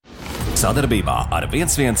sadarbībā ar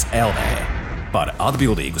 11 LV par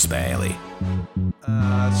atbildīgu spēli.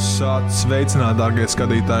 Sveicināt, dārgie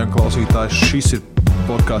skatītāji un klausītāji. Šis ir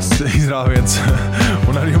podcasts Izrāviens.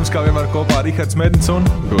 Un ar jums kā vienmēr kopā Rihards Medins un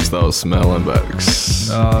Gustavs Melenbergs.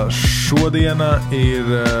 Šodien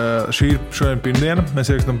pirmdiena.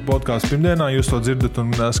 Mēs ierakstām podcastu pirmdienā. Jūs to dzirdat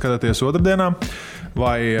un skatāties otrdienā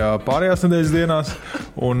vai pārējās nedēļas dienās.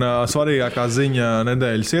 Un svarīgākā ziņa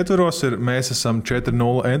nedēļas ietveros ir, mēs esam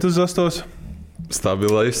 4-0 entuziastos.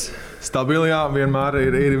 Stabilajā vienmēr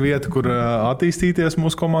ir vieta, kur attīstīties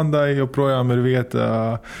mūsu komandai, joprojām ir vieta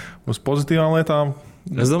uz pozitīvām lietām.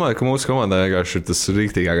 Es domāju, ka mūsu komandai vienkārši ir tas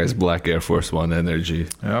rīktīgākais Black Air Force One energy.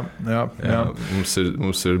 Jā.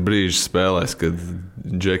 Mums ir brīži spēlēs, kad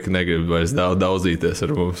Džeki negrib vairs daudzīties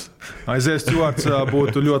ar mums. Aizies Stewarts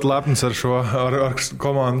būtu ļoti lepns ar šo ar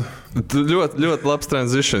komandu. Ļoti labs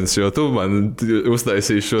transitions, jo tu man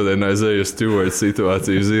uztaisīji šodien Aizies Stewarts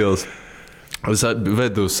situāciju uz ielas. Es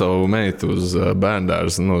vedu savu meitu uz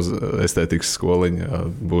bērndārzu, uz estētikas skoliņu,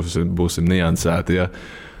 būsim niansēti, ja.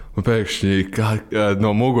 Un pēkšņi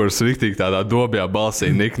no muguras riktīgi tādā dobjā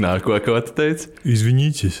balsī niknā, ko tu teici?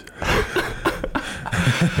 Izviņīķis.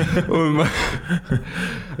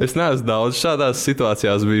 Es neesmu daudz šādās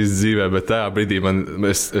situācijās bijis dzīvē, bet tajā brīdī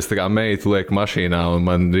es tā kā meitu lieku mašīnā un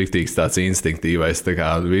man riktīgs tāds instinktīvais, tā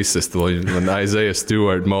kā viss, man Aizies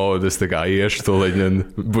Stewart mode, es tā kā iešu tuliņ un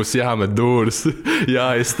būs jāmet dūras,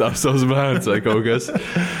 jāizstāv savus bērns vai kaut kas.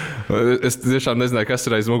 Es tiešām nezināju, kas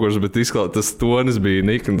ir aiz muguras, bet tas tonis bija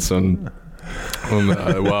nikns un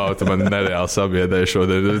wow, tu man nereāli sabiedēji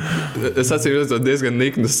šodien. Es atceros, diezgan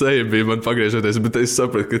nikna seja bija man pagriežoties, bet es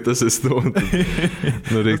sapratu, ka tas ir stundu.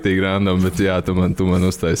 Riktīgi random, bet jā, tu man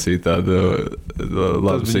uztaisīji tādu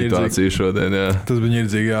labu situāciju šodien, jā. Tas bija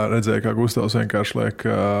ņirdzīgi, jā, redzēju, kā Gustavs vienkārši liek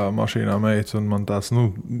mašīnā meitas, un man tāds,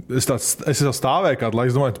 es jau stāvēju kādu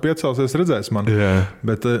laiku, domāju, tu piecelsies, redzēsi man. Jā.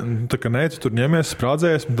 Bet tā kā ne, tu tur ņemies,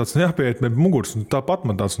 sprādzējies, un tāds jāpieiet pie muguras, un tāpat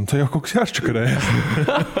man tāds, un te jau kaut kas jāšķakarējas.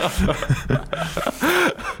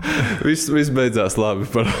 Viss beidzās labi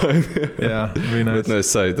par laimi. Jā, vienais. Bet es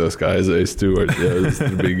sajūtos kā Aizies Stewart, jā, es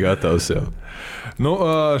tur biju gatavs jau.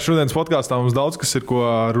 Šodienas podkāstā mums daudz kas ir ko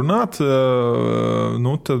runāt.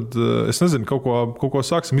 Tad es nezinu, kaut ko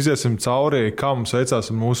sāksim, iziesim cauri, kā mums veicās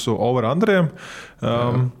ar mūsu over-underiem.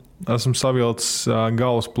 Esmu savilcis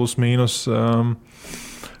galvas plus mīnus.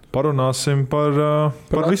 Parunāsim par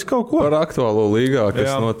visu kaut ko. Par aktuālo līgā,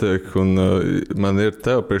 kas notiek. Un, man ir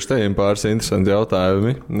priekš teviem pāris interesanti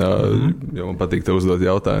jautājumi. Jo man patīk tev uzdot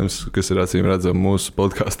jautājumus, kas ir acīm redzami mūsu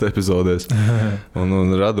podcastu epizodēs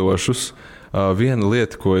un radošus. Viena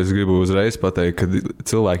lieta, ko es gribu uzreiz pateikt, kad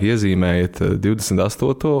cilvēki iezīmējat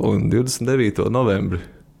 28. un 29. novembri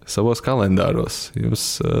savos kalendāros.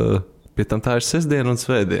 Jums pie tam tā ir sestdiena un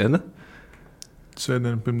svētdiena.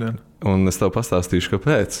 Svētdiena, pirmdiena. Un es tev pastāstīšu,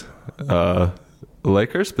 kāpēc.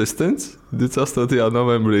 Lakers Pistons 28.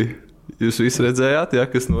 novembrī. Jūs visi redzējāt,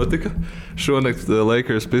 kas notika? Šonakt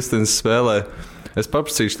Lakers Pistons spēlē. Es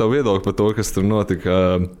paprasīšu tavu viedokli par to, kas tur notika.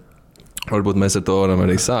 Varbūt mēs ar to varam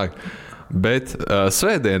arī sākt. Bet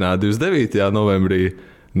svētdienā 29. novembrī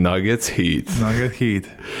Nuggets Heat.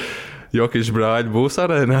 Jokić brāļi būs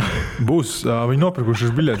arēnā? Būs. Viņi nopirkuši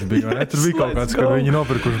biļetes bija. Tur bija kaut kāds, kad viņi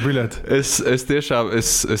nopirkuši biļetes. Es tiešām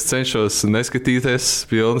cenšos neskatīties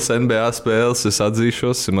pilnas NBA spēles. Es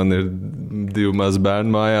atzīšos, man ir 2 mazi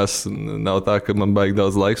bērni mājās. Nav tā, ka man baigi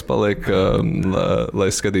daudz laiks paliek,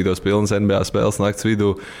 lai skatītos pilnas NBA spēles nakts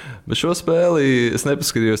vidū. Bet šo spēli es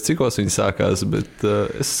nepaskatījos, cikos viņi sākās, bet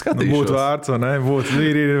es skatīšos. Būtu vērts, vai ne?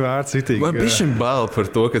 Ir vērts itīgi. Man bišķiņ bail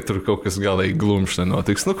par to, ka tur kaut kas galīgi glumšs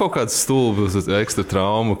nenotiks. Kaut kāds stulbs, ekstra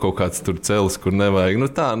trauma, kaut kāds tur celis, kur nevajag.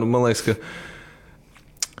 Man liekas, ka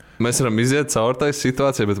mēs varam iziet caur tai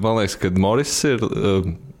situācijai, bet man liekas, ka Morris ir,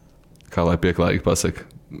 kā lai pieklājīgi pasaka,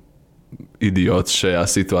 idiots šajā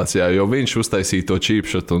situācijā, jo viņš uztaisīja to cheap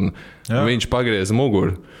shot un viņš pagrieza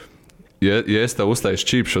muguru. Ja es tev uztaisu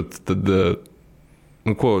cheap shot, tad,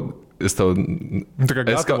 ko es tev... Tā kā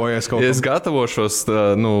gatavojies kaut kam. Es gatavošos,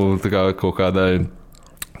 tā kā kaut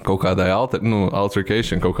kādai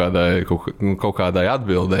altercation, kaut kādai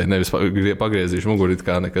atbildēji, nevis pagriezīšu muguri,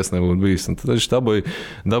 kā nekas nebūtu bijis. Un tad viņš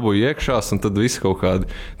dabūja iekšās, un tad visi kaut kādi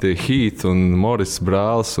tie Heat un Morris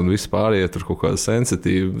brālis un visi pārējie tur kaut kādi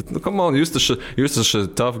sensitīvi. Come on, jūs taču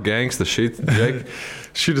tough gangsta shit, Jack.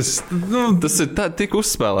 Tas ir tik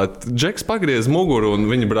uzspēlēt. Džeks pagriez muguru, un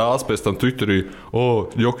viņa brālis pēc tam Twitterī,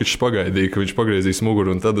 Jokić pagaidīja, ka viņš pagriezīs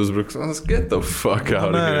muguru, un tad uzbruks, get the fuck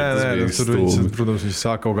out of here. Nē, protams, viņš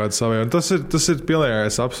sāk kaut kādu savu. Tas ir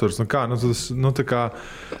pilnīgais absurds. Tā kā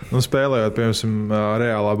spēlējot, piemēram,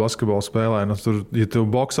 reālā basketbola spēlē, tur, ja tu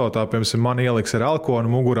boksautā, piemēram, man ieliks ar elkonu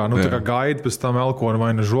mugurā, tā kā gaidi pēc tam elkonu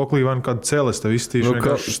vai ne žoklī, vai kādu celes tev iztīši,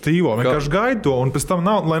 vienkārši stīvo, vienkārši gaidi to, un pēc tam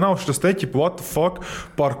lai nav šis teķi, what the fuck,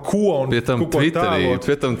 par ko un pie tam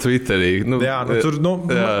Twitterī.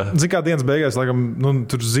 Zin kā dienas beigās, laikam,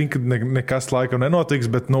 tur zin, ka nekas laikam nenotiks,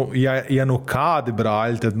 bet, ja kādi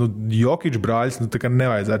brāļi, tad, Jokič brāļs, tā kā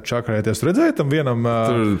nevajadzētu čakarēties. Redzēji, tam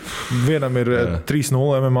vienam ir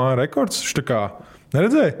 3-0 MMA rekords, tā kā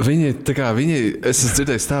neredzēji? Viņi, es esmu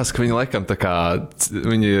dzirdējis stāstu, ka viņi laikam tā kā,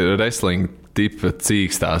 viņi wrestling tipa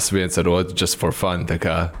cīkstās viens ar otru just for fun, tā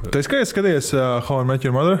kā. Tu skaties How I Met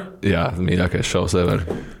Your Mother? Jā, mīļākais šovs ever.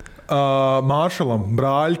 Maršalam,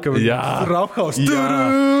 brāļi, ka viņi Raphaus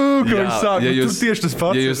viņš sāk, tur tieši tas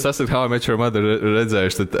pats. Ja jūs esat How I Met Your Mother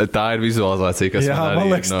redzējuši, tad tā ir vizualizācija, kas man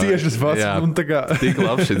liekas tieši tas pats. Jā, tik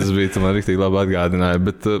labi šitas bija, tu man riktīgi labi atgādināja,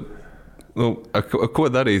 bet ko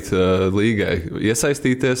darīt līgai?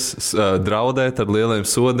 Iesaistīties, draudēt ar lieliem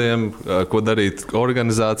sodiem, ko darīt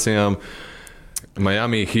organizācijām?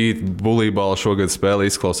 Miami Heat bullyball šogad spēle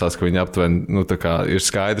izklausās, ka viņi aptuveni, ir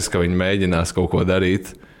skaidrs, ka viņi mēģinās kaut ko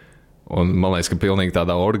darīt. Un man liekas, ka pilnīgi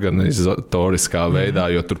tādā organizatoriskā veidā,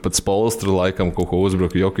 jo tur pat Spolstra laikam kaut ko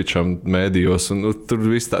uzbruka Jokičam mēdījos, un tur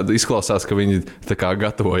viss tāda izklausās, ka viņi tā kā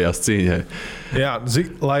gatavojās cīņai. Jā,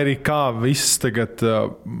 lai arī kā viss tagad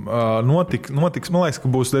notiks, man liekas,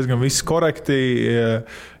 ka būs diezgan viss korekti.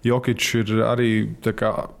 Jokič ir arī tā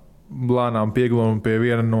kā lēnām pieglūma pie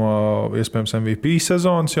viena no iespējams MVP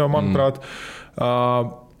sezonas jau, manuprāt.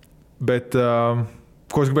 Bet,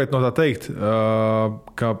 ko es gribētu no tā teikt,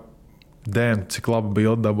 ka cik labi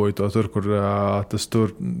bildi dabūja to tur, kur tas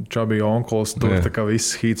tur čabija onkulis, tur tā kā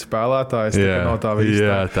viss Heat spēlētājs, no tā viss.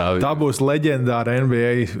 Tā būs leģendāra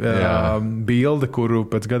NBA bilde, kuru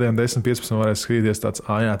pēc gadiem 10-15 varēs skatīties tāds,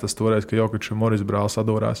 tas toreiz, ka Jokičs un Moris brālis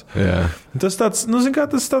adorās. Tas tāds,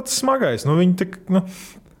 tas tāds smagais, viņi tik,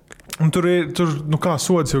 un tur kā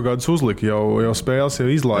sods jau kādus uzlika, jau spēles jau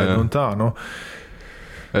izlaida un tā,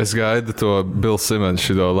 Es gaidu to, Bills Simons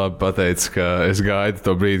šito labi pateica, ka es gaidu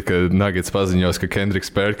to brīdi, kad Nuggets paziņos, ka Kendricks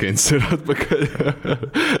Perkins ir atpakaļ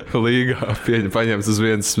līgā, paņemts uz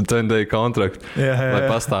viens 10-day kontraktu, lai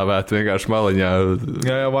pastāvētu vienkārši maliņā.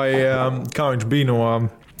 Vai kā viņš bija no...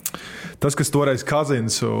 Tas, kas toreiz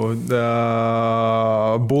Kazins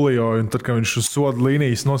bulijoja, un tad, kad viņš uz soda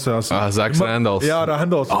līnijas nosējās... Zaks Randalls. Jā,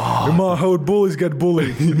 Randalls. My hood bullies got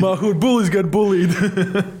bullied. My hood bullies got bullied.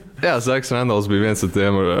 Jā, Zaks Randalls bija viens no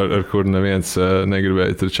tiem, ar kuru neviens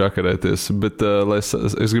negribēja tur čakarēties. Bet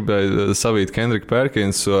es gribēju savīt Kendricku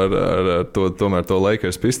Perkinsu ar to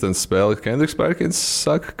Lakers Pistons spēli. Kendricks Perkins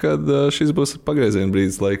saka, ka šis būs pagrieziena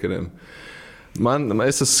brīdis Lakeriem.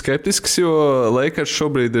 Es esmu skeptisks, jo Lakers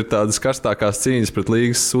šobrīd ir tādas karstākās cīņas pret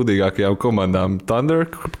līgas sūdīgākajām komandām. Thunder,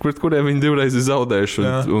 pret kuriem viņi divreiz ir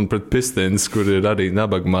zaudējuši, un pret Pistons, kur ir arī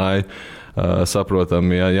nabagmāja. Saprotam,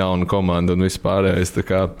 jauna komanda un vispārējais.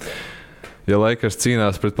 Ja Lakers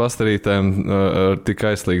cīnās pret pastarītēm tik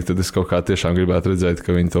aizslīgi, tad es kaut kā tiešām gribētu redzēt,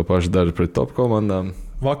 ka viņi to pašu dara pret top komandām.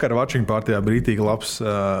 Vakar Watching partijā brītīgi labs,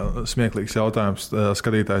 smieklīgs jautājums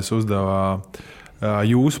skatītājs uzdevā.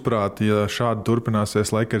 Jūsuprāt, ja šādi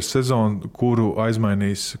turpināsies Lakers sezonu, kuru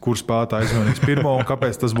spēlētāju aizmainīs pirmo un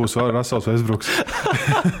kāpēc tas būs Russells Westbrooks?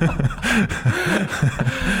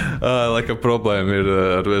 Laikam problēma ir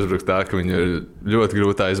ar Westbrooks tā, ka viņu ir ļoti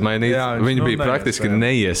grūti aizmainīt. Viņi bija praktiski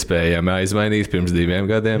neiespējami aizmainīt pirms 2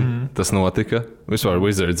 gadiem. Tas notika. Vispār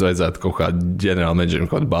Wizards vajadzētu kaut kādu ģenerālmenedžeru,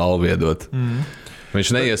 kaut kādu balvu iedot.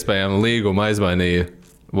 Viņš neiespējami līgumu aizmainīja.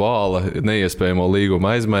 Vāla neiespējamo līgumu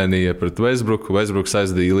aizmainīja pret Westbrooku. Westbrooks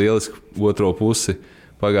aizdīja lielisku otro pusi.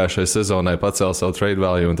 Pagājušajai sezonai pacēla savu trade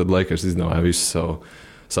value, un tad Lakers izdomāja visu savu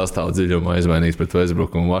sastāvu dziļumu aizmainīt pret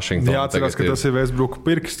Westbrooku un Washingtonu. Jā, atcerās, ka tas ir Westbrooka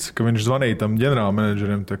pirksts, ka viņš zvanīja tam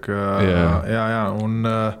ģenerālmenedžerim. Jā.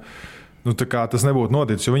 Un tā kā tas nebūtu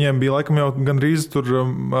noticis, jo viņiem bija laikam jau gandrīz tur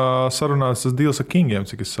sarunāts tas deals ar Kingiem,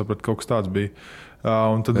 cik es sapratu, kaut kas tāds bija.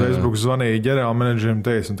 Un tad Westbrooks zvanīja ģenerālmenedžerim,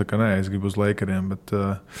 teica, ka nē, es gribu uz Lakeriem.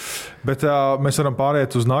 Bet mēs varam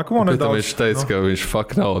pāriet uz nākamo nedaudz. Viņš teica, ka viņš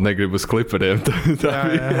negrib uz Clipperiem.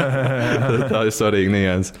 Tā ir svarīga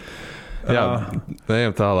nianses. Jā,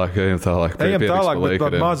 ejam tālāk. Ejam tālāk, bet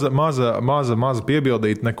maza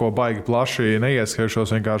piebildīt, neko baigi plaši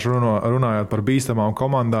neieskrēšos, vienkārši runājot par bīstamām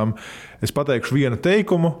komandām. Es pateikšu vienu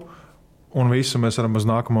teikumu. Un visu mēs varam uz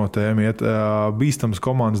nākamo tēmu iet. Bīstams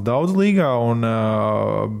komandas daudz līgā,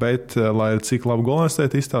 bet, lai cik labi Golden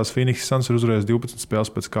State izstāsta, Phoenix Suns ir uzvarējis 12 spēles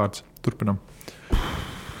pēc kārtas. Turpinam.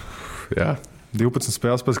 Jā. 12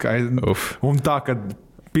 spēles pēc kārtas. Un tā, ka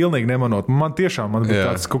Pilnīgi nemanot. Man tiešām bija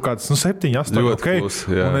tāds kaut kāds 7, 8. Okay.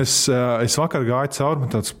 Un es vakar gāju cauri,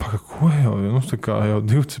 man tāds, ko jau, tā kā jau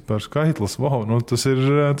 2 skaitlis, wow, tas ir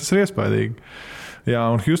iespaidīgi. Jā,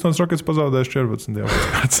 un Houstons Rockets pazaudējuši 14.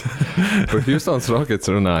 Par Houstons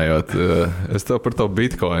Rockets runājot, es tev par to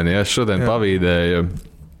Bitcoin, es šodien pavīdēju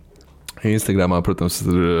Instagramā, protams,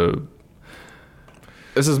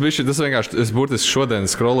 Es burtiski šodien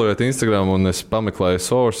scrollojot Instagram un es pameklēju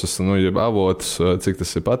sources, jeb avotus, cik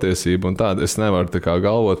tas ir patiesība un tāda. Es nevaru tā kā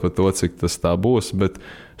galvot par to, cik tas tā būs, bet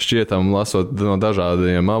šķietam, lasot no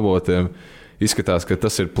dažādiem avotiem, izskatās, ka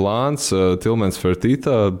tas ir plāns. Tilmens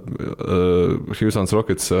Fertitta, Houstons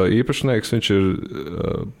Rockets īpašnieks, viņš ir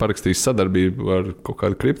parakstījis sadarbību ar kaut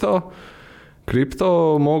kādu kripto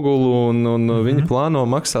mogulu un viņi plāno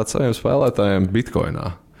maksāt saviem spēlētājiem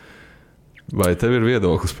Bitcoinā. Vai tev ir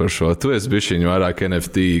viedoklis par šo? Tu esi bišķiņu vairāk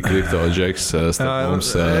NFT, kripto, džeks starp mums.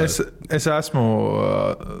 Es esmu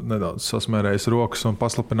nedaudz sasmērējis rokas un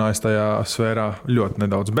paslapinājis tajā sfērā ļoti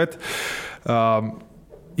nedaudz. Bet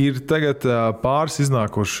ir tagad pāris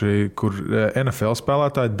iznākuši, kur NFL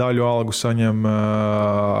spēlētāji daļu algu saņem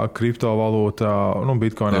kriptovalūtā,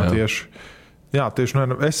 Bitcoinā tieši. Jā, tieši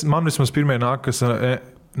man vismaz pirmie nāk, kas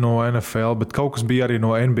no NFL, bet kaut kas bija arī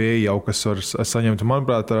no NBA jau, kas var saņemt.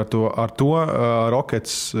 Manuprāt, ar to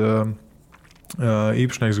Rockets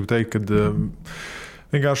īpašnieks grib teikt, ka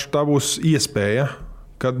vienkārši tā būs iespēja,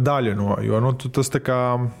 ka daļa no, jo tas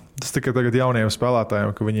tikai tagad jauniem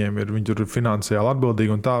spēlētājiem, ka viņi tur ir finansiāli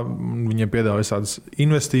atbildīgi un tā viņiem piedāvā visādas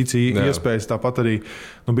investīciju iespējas, tāpat arī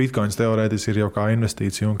Bitcoins teorētiski ir jau kā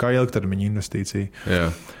investīcija un kā ilgtermiņa investīcija.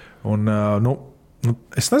 Jā. Un,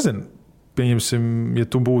 es nezinu, pieņemsim, ja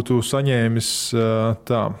tu būtu saņēmis,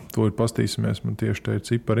 to ir pastīsimies, man tieši te ir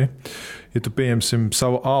cipari, ja tu pieņemsim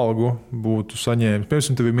savu algu, būtu saņēmis,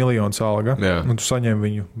 pieņemsim, tev ir miljons alga, un tu saņem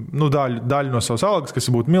viņu, daļu no savas algas, kas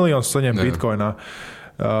būtu miljons, saņem Bitcoinā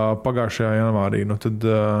pagājušajā janvārī. Tad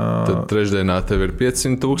trešdienā tev ir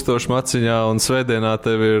 500,000 maciņā un svētdienā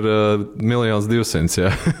tev ir 1,200,000.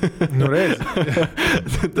 Jā. Redz.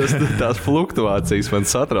 Tās fluktuācijas man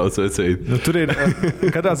satrauc vecīt. Tur ir,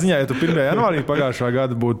 katrā ziņā, ja tu 1. janvārī pagājušā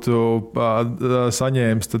gada būtu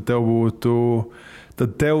saņēmis, tad tev būtu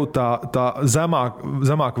tā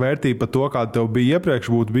zemāk vērtība par to, kāda tev bija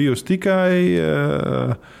iepriekš, būtu bijusi tikai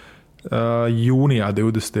jūnijā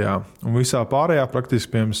 20. Un visā pārējā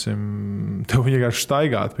praktiski, piemēram, tev vienkārši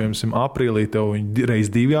staigāt. Piemēram, aprīlī tev reiz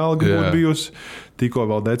 2 alga būtu bijusi, tikko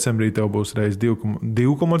vēl decembrī tev būs reiz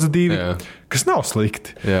 2,2, kas nav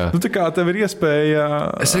slikti. Tā kā tev ir iespēja...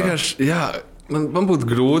 Es vienkārši, man būtu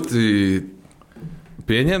grūti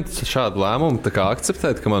pieņemt šādu lēmumu, tā kā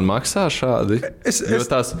akceptēt, ka man maksā šādi,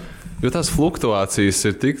 jo tās fluktuācijas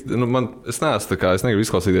ir tik, es negribu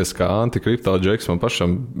izklausīties kā anti-kripto džeks, man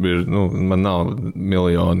pašam ir, man nav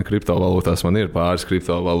miljoni kriptovalūtās, man ir pāris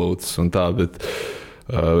kriptovalūtas un tā, bet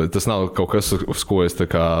tas nav kaut kas, uz ko es tā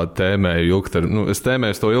kā tēmēju ilgtermiņā. Es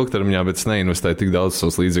tēmēju to ilgtermiņā, bet es neinvestēju tik daudz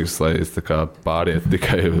savus līdzekļus, lai es tā kā pārietu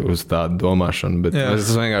tikai uz tādu domāšanu. Bet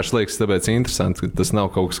tas vienkārši liekas tāpēc interesanti, ka tas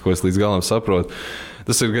nav kaut kas, ko es līdz galam saprotu.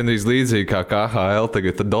 Tas ir gandrīz līdzīgi kā KHL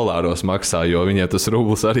tagad dolāros maksā, jo viņiem tas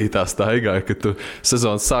rublis arī tā staigāja, ka tu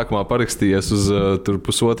sezonas sākumā parakstījies uz tur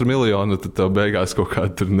 1,5 miljonu, tad tev beigās kaut kā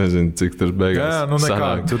tur nezinu, cik tur beigās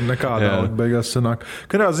sanāk. Tur nekādā beigās sanāk.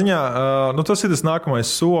 Kādā ziņā, tas ir tas nākamais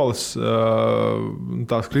solis,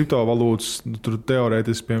 tās kriptovalūtas, tur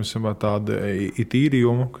teorētiski, piemēram, tāda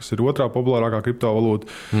Ethereum, kas ir otrā populārākā kriptovalūta,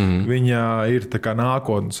 viņa ir tā kā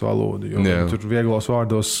nākotnes valūta, jo tur vieglos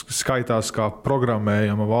vārdos skaitās kā programmējama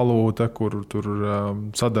valūta, kur tur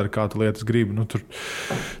sadara, kā tu lietas gribi.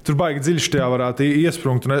 Tur baigi dziļi tajā varētu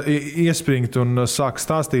iespringt un sāk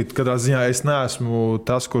stāstīt, kādā ziņā es neesmu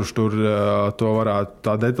tas, kurš tur to varētu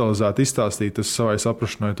tā detalizēti izstāstīt. Es savai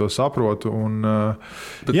saprašanai to saprotu.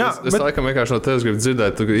 Es laikam vienkārši no tevis gribu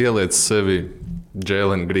dzirdēt, tu ieliec sevi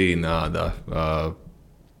Jalen Green ādā.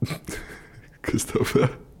 Kas tev?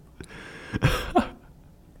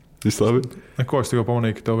 Viss labi? Neko, es tikai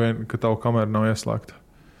pamanīju, ka tavu kameru nav ieslēgta.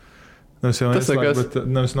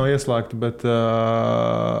 Nevis nav ieslēgta, bet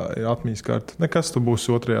ir atmiņas karta. Nekas, tu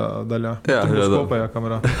būsi otrajā daļā. Tu būsi kopējā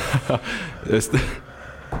kamerā. Es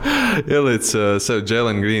ieliec sev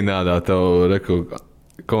Jalen Green ādā, tev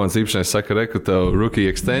komandas īpašnieks saka, tev rookie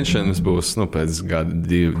extensions būs pēc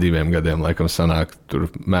 2 gadiem, laikam sanāk,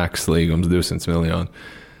 tur max līgums 200 miljoni.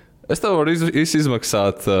 Es tev varu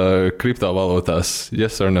izmaksāt kriptovalūtās,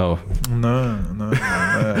 yes or no? Nē.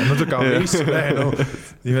 Tā kā visu,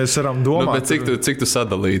 ja mēs varam domāt. Bet cik tu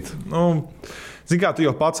sadalītu? Zini, kā tu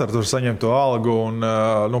jau pats ar to saņem to algu un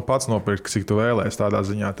pats nopirkt, cik tu vēlēsi tādā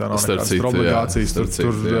ziņā. Tā nav nekādas obligācijas.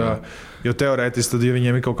 Jo teorētiski, tad, ja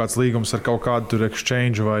viņiem ir kaut kāds līgums ar kaut kādu tur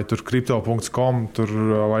exchange vai tur crypto.com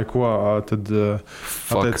vai ko, tad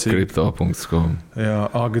crypto.com. Jā,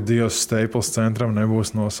 Dievs, Staples centram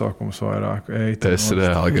nebūs nosaukums vairāk. Es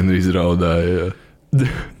reāli gan izraudāju.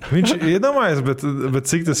 Viņš iedomājas, bet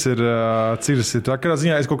cik tas ir, tā kā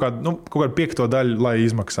ziņā es kaut kādu piekto daļu, lai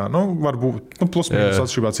izmaksā. Varbūt, plus mīnus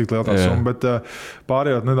atšķirībā, cik liela tā summa, bet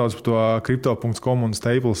pārējot nedaudz par to crypto.com un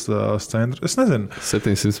Staples centru. Es nezinu.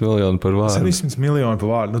 700 miljoni par vārdu. 700 miljoni par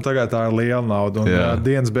vārdu. Tagad tā ir liela nauda. Un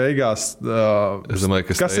dienas beigās... es domāju,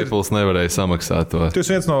 ka Staples nevarēja samaksāt to. Tu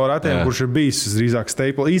esi viens no ratiem, kurš ir bijis drīzāk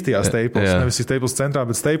Staples, īstajā Staples, nevis Staples centrā,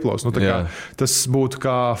 bet Staples. Tas būtu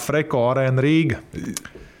kā Freko arēna Rīga.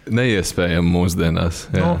 Neiespējami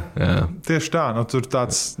mūsdienās. Tieši tā. Tur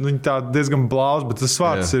viņi tā diezgan blāvs, bet tas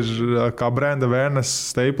vārds ir kā brenda awareness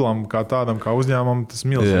Staplam, kā tādam, kā uzņēmumam, tas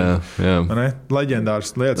milzīgi.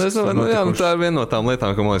 Leģendārs lietas. Tā ir viena no tām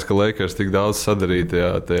lietām, ka man liekas, ka Lakers tik daudz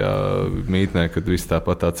sadarīja tajā mītnē, kad visi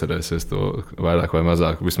tāpat atcerēsies to vairāk vai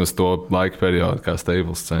mazāk, vismaz to laika periodu kā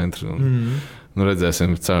Staples centru.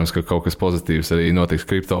 Redzēsim, cerams, ka kaut kas pozitīvs arī notiks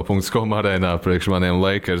crypto.com arēnā priekš maniem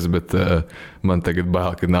Lakers, bet man tagad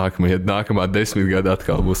bail, ka nākamā 10 gada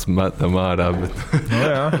atkal būs metam ārā.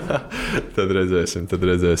 Tad redzēsim.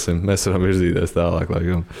 Mēs varam virzīties tālāk.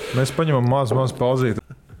 Laikam. Mēs paņemam mazu pauzīti.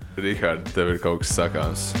 Rihard, tev ir kaut kas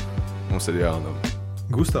sakāms. Mums ir jaunumi.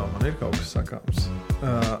 Gustav, man ir kaut kas sakāms.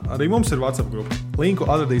 Arī mums ir WhatsApp grupa. Linku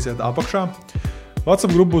atradīsiet apakšā.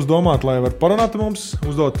 WhatsApp grupa būs domāta, lai var parunāt mums,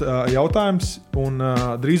 uzdot jautājumus, un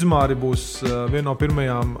drīzumā arī būs viena no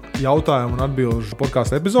pirmajām jautājumu un atbilžu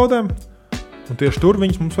podkāstu epizodēm, un tieši tur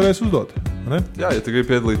viņus mums varēs uzdot. Ne? Jā, ja tu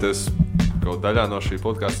gribi piedalīties kaut daļā no šī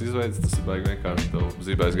podkāstu izveidas, tas ir baigi vienkārši tev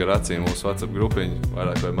zīmēs gar acīm mūsu WhatsApp grupiņu,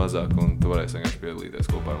 vairāk vai mazāk, un tu varēsi vienkārši piedalīties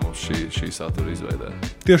kopā ar mums šī satura izveidē.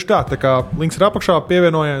 Tieši tā kā links ir apakšā,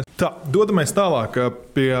 pievienojies. Tā, dodamies tālāk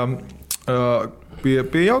pie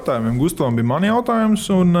jautājumiem. Gustavam bija man jautājums,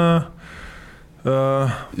 un man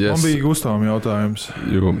bija Gustavam jautājums.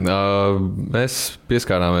 Mēs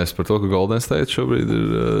pieskārāmies par to, ka Golden State šobrīd ir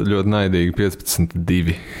ļoti naidīgi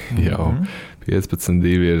 15-2 jau. 15-2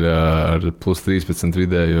 ir ar plus 13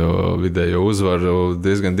 vidējo uzvaru.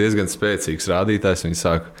 Diezgan spēcīgs rādītājs. Viņi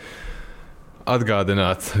sāk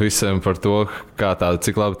atgādināt visiem par to,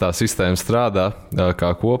 cik labi tā sistēma strādā,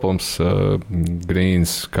 kā kopums.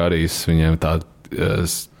 Greens, Karijs, viņiem tāda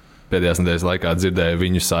pēdējās nedēļas laikā dzirdēju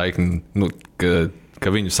viņu saikni,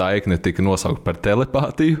 ka viņu saikne tika nosaukta par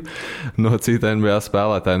telepātiju no cita NBA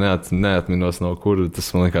spēlētāja. Neatminos no kura.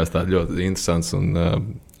 Tas man liekas tā ļoti interesants un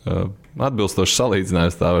atbilstošs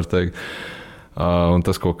salīdzinājums, tā var teikt. Un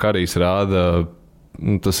tas, ko Karijs rāda,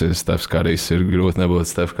 tas ir Stefs Karijs. Ir grūti nebūt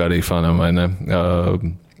Stef Karija fanam, vai ne?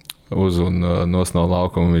 Uz un nos no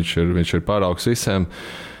laukuma viņš ir paraugs visiem.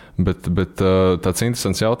 Bet tāds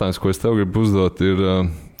interesants jautājums, ko es tev gribu uzdot, ir,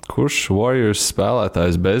 kurš Warriors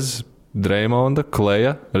spēlētājs bez Draymonda,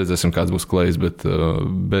 Kleja, redzēsim, kāds būs Klejs, bet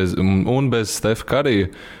bez Stefa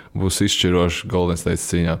Karija būs izšķirošs Golden State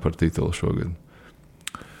cīņā par titulu šogad?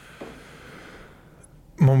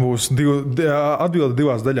 Man būs atbilde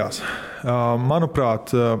divās daļās.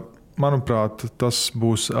 Manuprāt, tas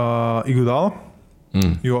būs Iguodala.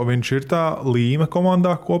 Jo viņš ir tā līme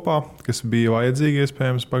komandā kopā, kas bija vajadzīgi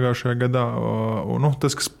iespējams pagājušajā gadā.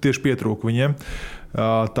 Tas, kas tieši pietrūka viņiem.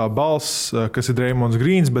 Tā balss, kas ir Draymonds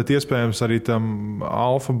Greens, bet iespējams arī tam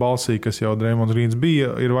alfa balsī, kas jau Draymonds Greens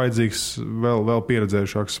bija, ir vajadzīgs vēl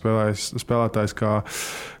pieredzējušāks spēlētājs kā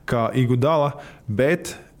Iguodala.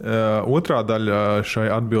 Bet otrā daļa šai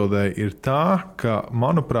atbildēji ir tā, ka,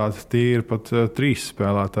 manuprāt, tie ir pat 3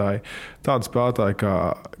 spēlētāji. Tādi spēlētāji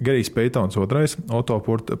kā Gerijs Paytons II, Otto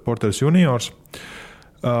Porters juniors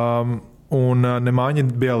un Nemanja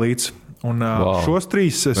Bjelica. Šos 3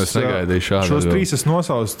 es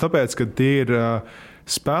nosaucu, tāpēc, ka tie ir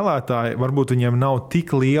spēlētāji, varbūt viņiem nav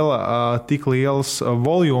tik liels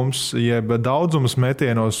volums, jeb daudzums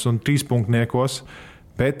metienos un trīspunktniekos,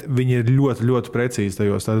 bet viņi ir ļoti, ļoti precīzi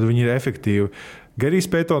tajos. Tātad viņi ir efektīvi. Gerijs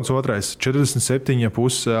Paytons II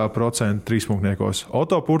 47,5% trīspunktniekos.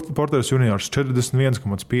 Otto Porters juniors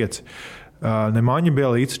 41,5%. Nemanja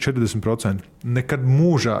Bjelica 40%. Nekad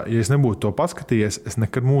mūžā, ja es nebūtu to paskatījies, es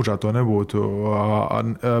nekad mūžā to nebūtu.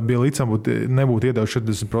 Bjelicam nebūtu iedevis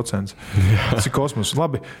 40%. Tas ir kosmos.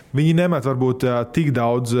 Labi, viņi nemet varbūt tik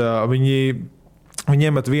daudz. Viņi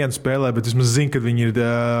iemet vienu spēlē, bet vismaz zinu, ka viņi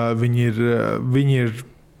ir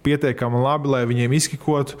pietiekami labi, lai viņiem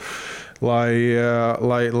izkikotu. lai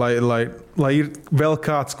ir vēl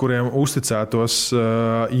kāds, kuriem uzticētos,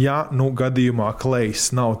 ja gadījumā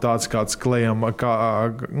Klejs nav tāds, kāds Klejam,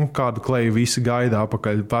 kādu Kleju visi gaida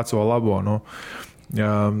apakaļ veco labo.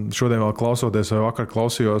 Šodien vēl klausoties, vai vakar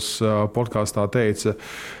klausījos podkāstā, teica,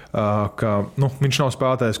 ka viņš nav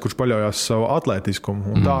spēlētājs, kurš paļaujas savu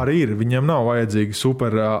atletiskumu. Un tā arī ir. Viņam nav vajadzīgi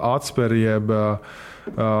super atspēri, jeb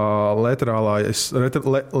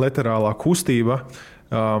laterālā kustība.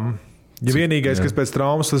 Ja vienīgais, kas pēc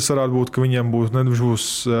traumas, tas varētu būt, ka viņam būs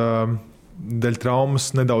dēļ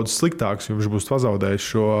traumas nedaudz sliktāks, jo viņš būs pazaudējis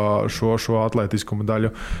šo atletiskuma daļu.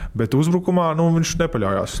 Bet uzbrukumā viņš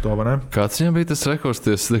nepaļaujās uz to, vai ne? Kāds viņam bija tas rekords?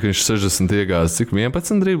 Viņš 60 iegāzis, cik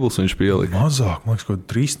 11 driblus viņš pielika? Mazāk, man liekas, kaut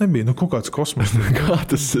 3 nebija. Kaut kāds kosmos. Kā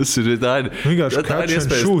tas ir? Vienkārši catch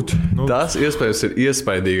and shoot. Tas iespējams ir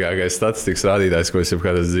iespaidīgākais statistikas rādītājs, ko es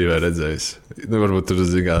jebkad dzīvē redzējis. Varbūt tur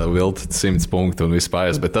vilkt 100 punktu un vispār,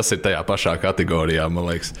 bet tas ir tajā pašā kategorijā, man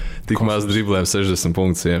liekas. Tik maz driblēm 60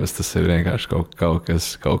 punktus iemest, tas ir vienkārši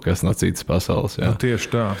kaut kas no citas pasaules.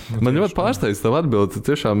 Tieši tā. Man ļoti pārsteidz tavu atbildi. Tu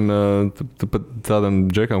tiešām pat tādam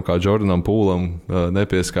džekam kā Jordanam Pūlam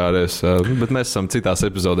nepieskāries, bet mēs esam citās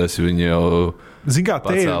epizodēs, viņi jau Zin kā,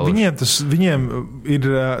 viņiem ir,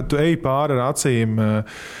 tu ej pāri ar acīm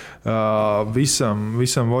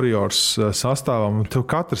visam Warriors sastāvam. Tev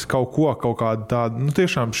katrs kaut kādu tādu,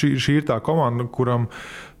 tiešām šī ir tā komanda, kuram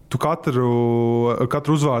tu katru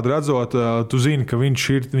uzvārdu redzot, tu zini, ka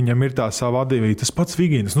viņam ir tā sava atdevība. Tas pats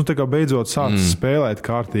Vigins, tā kā beidzot sācis spēlēt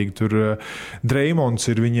kārtīgi. Tur Dreymonds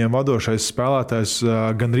ir viņiem vadošais spēlētājs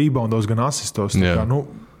gan reboundos, gan asistos.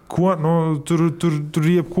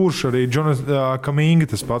 Tur jebkurš arī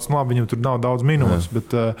Kaminga tas pats. Labi, viņam tur nav daudz minūtes,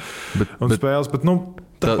 bet spēles, bet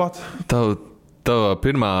tāpat. Tava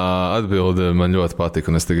pirmā atbilde man ļoti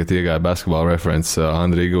patika, un es tagad iegāju Basketball Reference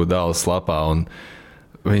Andrija Gudālas lapā, un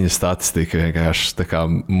viņa statistika vienkārši tā kā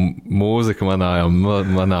mūzika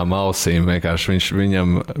manām ausīm.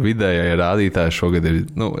 Viņam vidējie rādītāji šogad ir,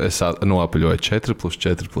 es noapaļoju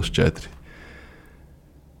 4+4+4.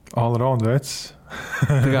 All around vecs.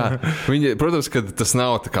 Protams, ka tas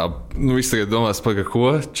nav tā kā, visi tagad domās,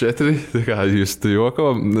 ko? 4? Tā kā jūs tu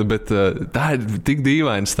joko, bet tā ir tik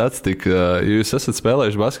dīvaina statistika. Ja jūs esat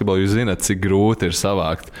spēlējuši basketbolu, jūs zināt, cik grūti ir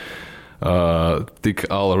savākt tik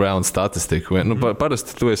all-around statistiku.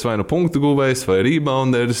 Parasti tu esi vai punktu guvējs, vai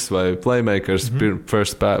rebounders, vai playmakers,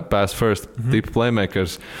 pass first tipa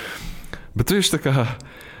playmakers. Bet viņš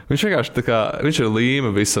vienkārši tā kā, viņš ir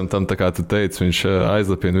līme visam tam, tā kā tu teici, viņš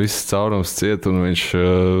aizlapina visas caurums ciet, un viņš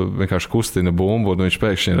vienkārši kustina bumbu, un viņš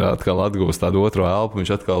pēkšņi ir atkal atgūst tādu otro elpu,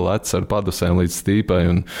 viņš atkal lec ar padusēm līdz stīpai,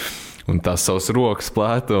 un tās savas rokas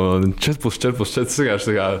plēta, un 4+4+4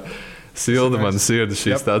 vienkārši tā kā silda man sirdi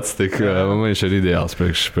šī statistika. Viņš ir ideāls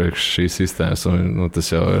priekš šīs sistēmas, un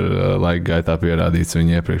tas jau ir laika gaitā pierādīts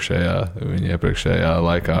viņa iepriekšējā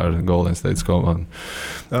laikā ar Golden State komandu.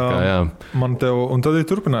 Man un tad ir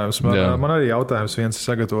turpinājums. Man arī jautājums viens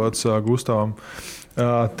sagatavots Gustavam.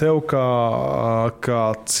 Tev kā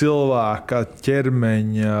cilvēka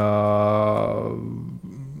ķermeņa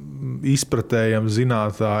izpratējam,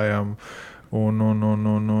 zinātājam un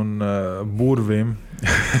burvim,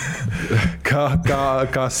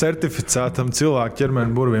 kā certificētam cilvēku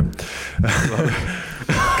ķermeņa burvim.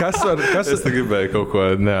 Es gribēju kaut ko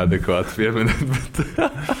neadekvātu pieminēt, bet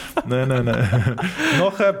Nē. No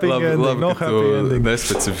happy ending.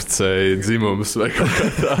 Nespecificēji dzimumus vai kaut kā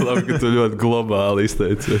tā, labi, ka tu ļoti globāli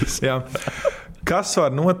izteicies. Jā. Kas var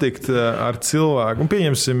notikt ar cilvēku? Un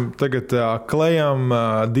pieņemsim, tagad Klejam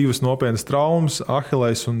 2 nopietnas traumas,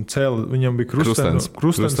 Ahilejs un cēli. Viņam bija krustens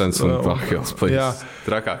un Ahils.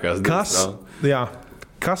 Trakākās divas traumas.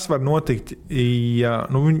 Kas var notikt, ja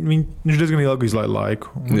viņš diezgan ilgi izlaida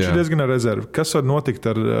laiku? Viņš ir diezgan rezervi. Kas var notikt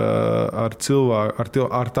ar cilvēku,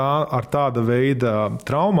 ar tāda veida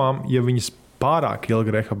traumām, ja viņas pārāk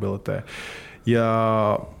ilgi rehabilitē? Ja,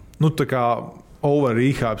 tā kā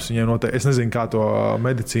over-rehabs viņiem noteikti. Es nezinu, kā to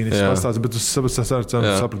medicīniski pastāst, bet es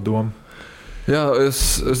sapratu domu. Jā,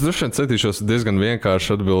 es droši vien centīšos diezgan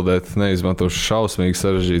vienkārši atbildēt, neizmantošu šausmīgi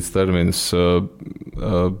sarežģītus terminus,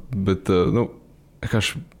 bet,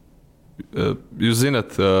 jūs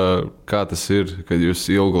zināt, kā tas ir, kad jūs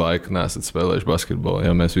ilgu laiku neesat spēlējuši basketbolu.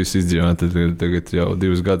 Ja mēs visi izdzīvojam, tad tagad jau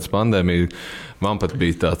 2 gadus pandēmija. Man pat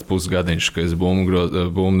bija tāds pusgadiņš, ka es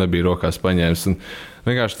bumbu nebija rokās paņēmis. Un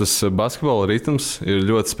vienkārši tas basketbola ritms ir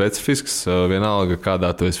ļoti specifisks. Vienalga,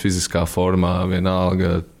 kādā tu esi fiziskā formā,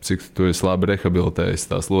 vienalga, cik tu esi labi rehabilitējis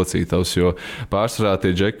tās locītavas. Jo pārsvarā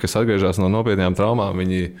tie džeki, kas atgriežas no nopietnām traumām,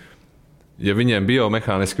 viņi ja viņiem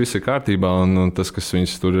biomehāniski viss ir kārtībā un tas, kas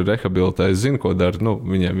viņus tur ir rehabilitējis, zina, ko dara,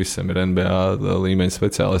 viņiem visiem ir NBA līmeņa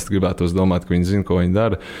speciālisti, gribētos domāt, ka viņi zina, ko viņi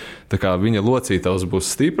dara. Tā kā viņa locītavs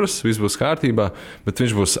būs stiprs, viss būs kārtībā, bet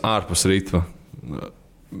viņš būs ārpus ritma.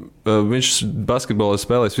 Viņš basketbolā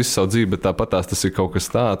spēlēs visu savu dzīvi, bet tāpatās tas ir kaut kas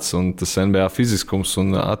tāds, un tas NBA fiziskums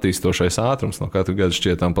un attīstošais ātrums no katru gadu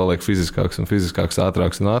šķietām paliek fiziskāks un fiziskāks,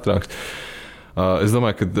 ātrāks un ātrāks. Es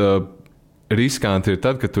domāju, ka riskanti ir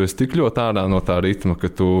tad, kad tu esi tik ļoti ārā no tā ritma, ka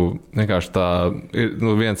tu vienkārši tā ir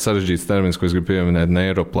viens sarežģīts termins, ko es gribu pieminēt,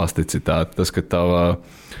 neiroplasticitāte. Tas, ka tava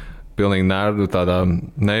pilnīgi nervu tādā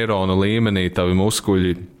neironu līmenī, tavi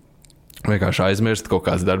muskuļi vienkārši aizmirst kaut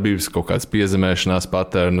kādas darbības, kaut kādas piezemēšanās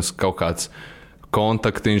patērnus, kaut kāds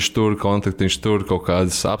kontaktiņš tur, kaut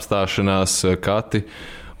kādas apstāšanās kati.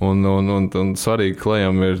 Un svarīgi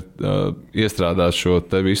Klejam ir iestrādāt šo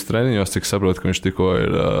te visu treniņos, cik saprotu, ka viņš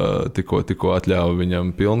tikko atļāva viņam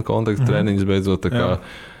pilnu kontaktu treniņus beidzot. Tā kā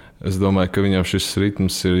es domāju, ka viņam šis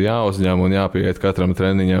ritms ir jāuzņem un jāpieiet katram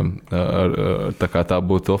treniņam, tā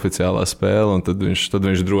būtu oficiālā spēle, un tad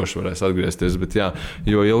viņš droši varēs atgriezties. Bet jā,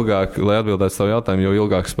 jo ilgāk, lai atbildētu savu jautājumu, jo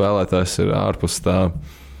ilgāk spēlētājs ir ārpus tā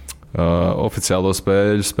oficiālo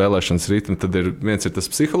spēļu spēlēšanas ritmu, tad viens ir tas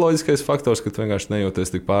psiholoģiskais faktors, ka tu vienkārši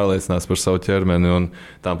nejūties tik pārliecināts par savu ķermeni un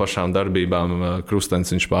tām pašām darbībām. Krustenis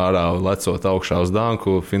viņš pārāva lecot augšā uz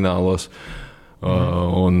danku finālos.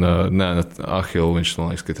 Ahilu viņš, man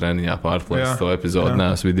liekas, ka treniņā pārplēs to epizodi,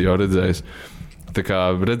 neesmu video redzējis. Tā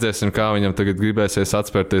kā redzēsim, kā viņam tagad gribēsies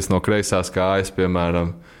atspērties no kreisās kājas,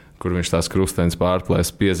 piemēram, kur viņš tās krustenis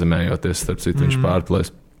pārplēs, piezemējoties, starp citu viņš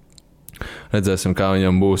pārplēs. Redzēsim, kā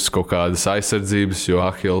viņam būs kaut kādas aizsardzības, jo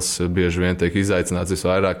Ahils bieži vien tiek izaicināts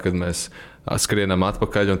visvairāk, kad mēs skrienam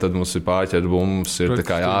atpakaļ, un tad mums ir pārķert bummas, ir tā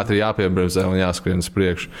kā ātri jāpiebremzē un jāskrien uz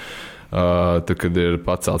priekšu. Tad, kad ir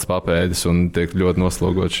pacelts papēdis un tiek ļoti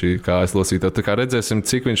noslogot šī kājas locītava. Tā kā redzēsim,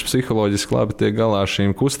 cik viņš psiholoģiski labi tiek galā ar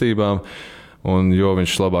šīm kustībām, un jo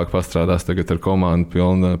viņš labāk pastrādās tagad ar komandu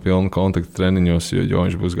pilnu kontaktu treniņos, jo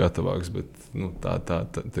viņš būs gatavāks. Bet, tā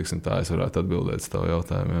es varētu atbildēt uz tavu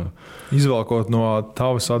jautājumu. Jā. Izvalkot no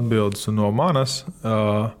tavas atbildes un no manas,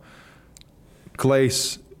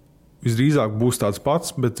 Klejs visdrīzāk būs tāds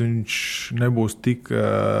pats, bet viņš nebūs tik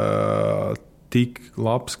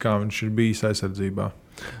labs, kā viņš ir bijis aizsardzībā.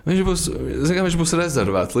 Viņš būs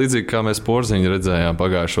rezervēts, līdzīgi kā mēs Porziņu redzējām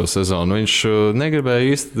pagājušo sezonu. Viņš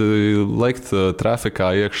negribēja īsti lekt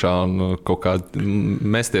trafikā iekšā un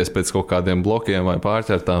mesties pēc kaut kādiem blokiem vai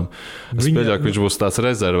pārķertām. Es pieļauju, ka viņš būs tāds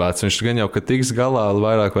rezervēts. Viņš gan jau, ka tiks galā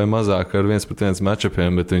vairāk vai mazāk ar 1-1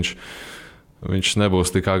 matčupiem, bet viņš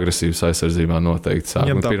nebūs tik agresīvs aizsardzībā noteikti.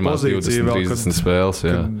 Sākumā pirmās 20-30 spēles.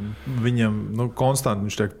 Viņam konstanti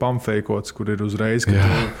viņš tiek pamfeikots, kur ir uzreiz, kad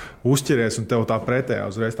tu uzķeries un tev tā pretējā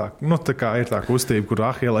uzreiz tā kā ir tā kustība, kur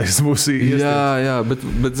Ahilais būs iestiet. Jā, bet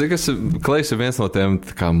Klejs ir viens no tiem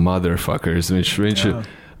kā motherfuckers.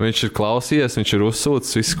 Viņš ir klausījies, viņš ir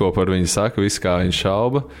uzsūcis visu, ko par viņu saka, visu, kā viņš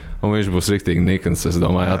šauba, un viņš būs riktīgi nikns, es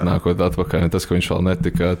domāju, atnākot atpakaļ. Un tas, ka viņš vēl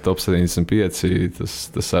netika top 75,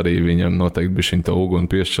 tas arī viņam noteikti bišķiņ to uguni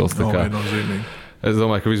piešķils. Es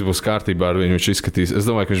domāju, ka viss būs kārtībā ar viņu, viņš izskatīs. Es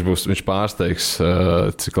domāju, ka viņš pārsteigs,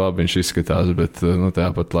 cik labi viņš izskatās, bet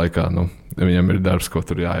tāpat laikā, viņam ir darbs, ko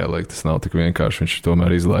tur jāieliek. Tas nav tik vienkārši, viņš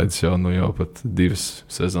tomēr izlaidis jau pat 2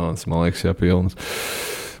 sezonas, man liekas, pilnas.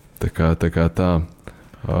 Tā kā tā.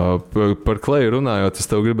 Par Kleju runājot, es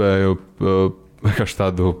tev gribēju vienkārši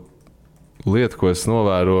tādu lietu, ko es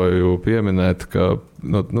novēroju pieminēt, ka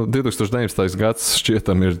 2019. gads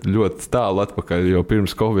šķietam ir ļoti tālu atpakaļ, jo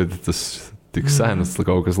pirms Covid tas tik senas,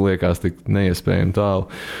 kaut kas liekas tik neiespējami tālu.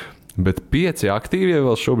 Bet 5 aktīvie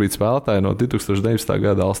vēl šobrīd spēlētāji no 2019.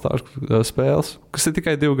 gada All-Star spēles, kas ir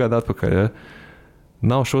tikai 2 gadi atpakaļ,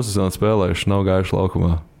 nav šo sezonu spēlējuši, nav gājuši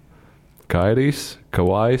laukumā. Kairijs,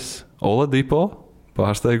 Kavajs, Oladipo,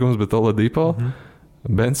 pārsteigums, bet Oladipo,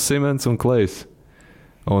 Bens Simons un Klejs.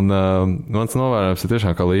 Un mans novērojums ir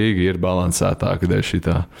tiešām, ka līga ir balansētāka dēļ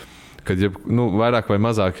šitā. Kad vairāk vai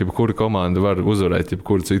mazāk jebkura komanda var uzvarēt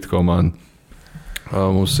jebkuru citu komandu.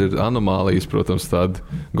 Mums ir anomālijas, protams, tāda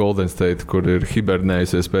Golden State, kur ir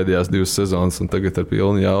hibernējusies pēdējās 2 sezonas un tagad ar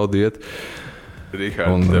pilnu jaudu iet.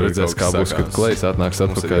 Un redzēs, kā būs, kad Klejs atnāks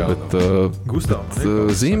atpakaļ. Bet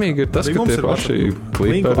zīmīgi ir tas, ka tie paši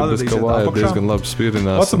Clipperi bez Kavaja diezgan labi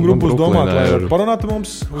spīrinās. Pats grupas domāt, lai var parunāt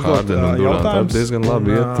mums, uzdot jautājumus. Diezgan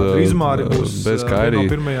labi iet bez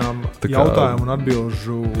Kairija. Jautājumu un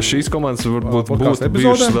atbilžu. Šīs komandas varbūt būtu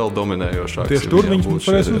bijušas vēl dominējošākas. Tieši tur viņš mums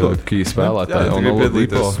varēs uzdot. Key spēlētāji un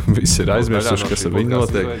Oladipo. Visi ir aizmirsuši, kas ar viņu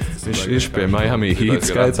notiek. Viņš pie Miami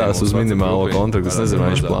Heat skaitās uz minimālo kontraktu. Es nezinu,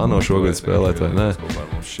 vai viņš plāno šogad spēlēt vai ne. nē.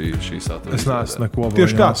 Šī satura. Es neesmu neko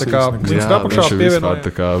tieši tā kā viņš apakšā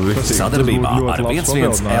pievienoja. Sadarbībā ar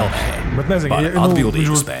 1-1 LV. Bet nezinu,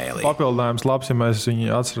 atbildīgu spēli. Papildinājums labs, ja mēs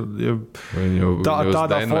viņu atceram. Viņu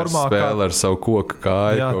tādā formā spēlē ar savu koku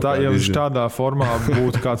kāju. Jā, ja viņš tādā formā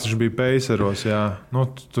būtu, kāds viņš bija Paceros, jā. Nu,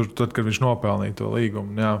 tad, kad viņš nopelnīja to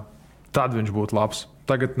līgumu, jā. Tad viņš būtu labs.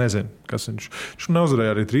 Tagad nezinu, kas viņš. Viņš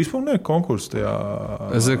neuzvarēja arī 3-punktu konkursu.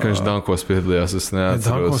 Es zinu, ka viņš Dankos piedalījās. Es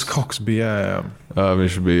neatceros. Dankos kaut kas bija. Jā.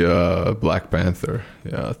 Viņš bija Black Panther.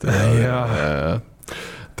 Jā.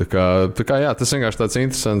 Tā kā jā, tas vienkārši tāds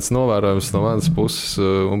interesants novērojums no manas puses.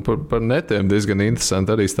 Un par netiem diezgan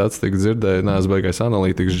interesanti arī statistiku dzirdēju. Neesmu baigais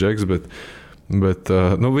analītikas džeks, bet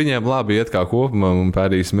viņiem labi iet kā kopumā, un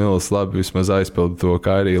Pērijs Mills labi vismaz aizpilda to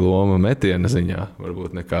Kairija lomu metiena ziņā,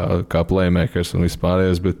 varbūt ne kā playmakers un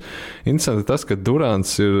vispārējais, bet interesanti tas, ka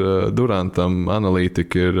Durantam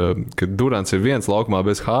analītika ir, ka Durants ir viens laukumā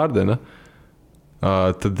bez Hardena,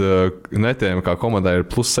 tad netiem kā komandai ir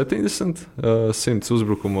plus 70, 100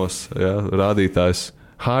 uzbrukumos, jā, rādītājs.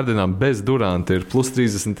 Hardenam bez Duranta ir plus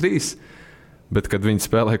 33, bet kad viņi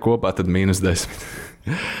spēlē kopā, tad minus 10.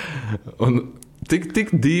 Un tik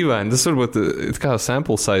dīvaini, tas varbūt kā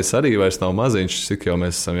sample size arī vairs nav maziņš, cik jau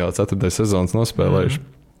mēs esam jau 4. sezonas nospēlējuši.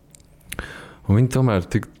 Un viņi tomēr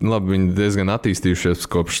labi, viņi diezgan attīstījušies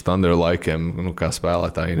kopš Thunder laikiem, kā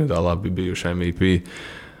spēlētāji individuāli labi bijuši MVP.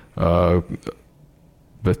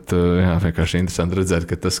 Bet jā, vienkārši interesanti redzēt,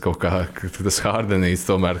 ka tas Hardenīts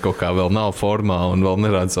tomēr kaut kā vēl nav formā un vēl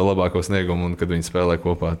nerāda savu labāko sniegumu, un kad viņi spēlē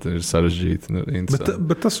kopā, tas ir sarežģīti.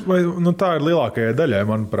 Bet tas, tā ir lielākajai daļai,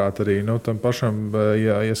 manuprāt, arī tam pašam,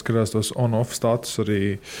 ja skatās tos on-off status,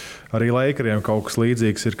 arī Lakeriem kaut kas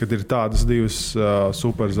līdzīgs ir, kad ir tādas divas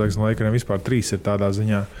superzvaigznes, Lakeriem vispār 3 ir tādā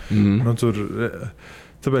ziņā.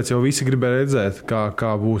 Tāpēc jau visi gribēja redzēt,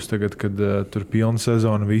 kā būs tagad, kad tur pilna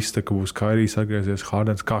sezona, viss, ka būs Kairijs atgriezies,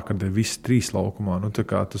 Hardens, kad ir visi 3 laukumā.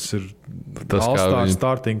 Tas ir All-Star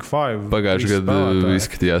starting 5. Pagājušajā gadā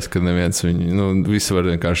izskatījās, ka neviens viņu, visi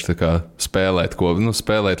var vienkārši spēlēt,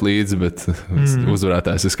 spēlēt līdzi, bet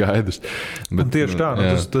uzvarētājs ir skaidrs. Bet, tieši tā,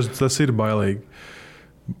 tas ir bailīgi.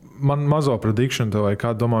 Man mazo prediction, vai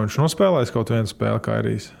kādu domā, viņš nospēlēs kaut vienu spēli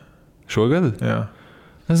Kairijs? Šogad? Jā.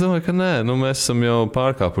 Es domāju, ka nē, mēs esam jau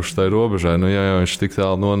pārkāpuši tai robežai. Ja jau viņš tik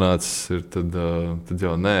tālu nonācis, tad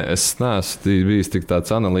jau nē. Es neesmu bijis tik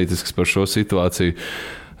tāds analītisks par šo situāciju.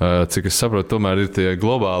 Cik es saprotu, tomēr ir tie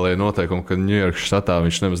globālie noteikumi, ka Ņujorkas štatā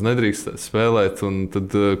viņš nemaz nedrīkst spēlēt, un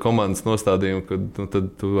tad komandas nostādījumi, ka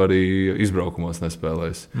tad tu arī izbraukumos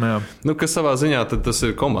nespēlēsi. Kas savā ziņā tas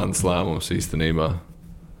ir komandas lēmums īstenībā.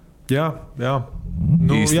 Jā.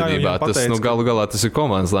 Īstenībā tas galu galā tas ir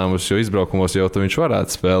komandas lēmums, jo izbraukumos jau viņš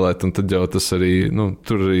varētu spēlēt, un tad jau tas arī,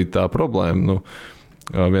 tur arī tā problēma.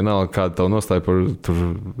 Vienalga, kāda tavu nostāja par,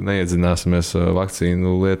 tur neiedzināsimies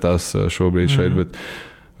vakcīnu lietās šobrīd šeit, bet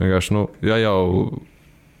vienkārši, ja jau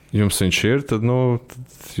jums viņš ir, tad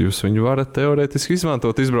jūs viņu varat teorētiski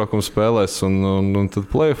izmantot izbraukuma spēlēs un tad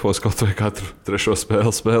play-offos kaut vai katru 3.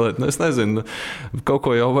 spēli spēlēt. Es nezinu, kaut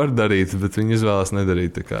ko jau var darīt, bet viņi izvēlās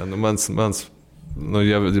nedarīt. Ja man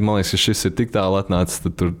liekas, ka šis ir tik tālu atnācis,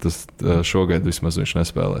 tad tas šogad vismaz viņš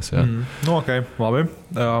nespēlēs. Jā. Ok, labi.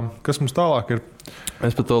 Kas mums tālāk ir?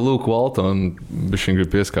 Es par to Luku Waltonu bišķiņ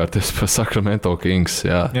gribu pieskārties par Sacramento Kings.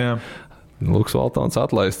 Jā. Luks Waltons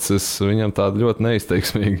atlaists, viņam tāda ļoti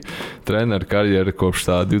neizteiksmīga treneru karjera kopš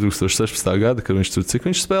tā 2016. gada, kad viņš tur, cik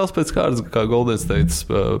viņš spēles pēc kārtas, kā Golden State,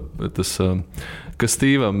 ka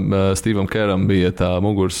Stevam Keram bija tā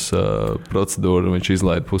muguras procedūra, viņš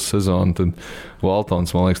izlaida pussezonu, tad Waltons,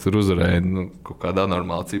 man liekas, tur uzvarēja kaut kādā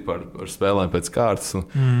normāla ciparu ar spēlēm pēc kārtas.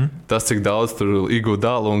 Tas, cik daudz tur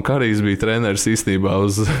Iguodala un Karijs bija treneris īstenībā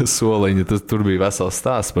uz soliņa, tur bija vesels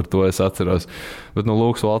stāsts par to, es atceros. Bet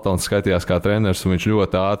Luks Waltons skaitījās kā treneris, un viņš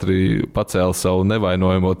ļoti ātri pacēla savu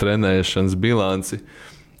nevainojamo trenēšanas bilanci,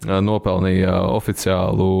 nopelnīja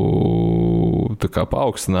oficiālu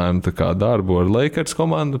paaugstinājumu darbu ar Lakers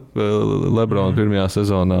komandu LeBron pirmajā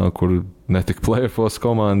sezonā, kur netika play-offs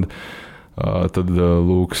komanda. Tad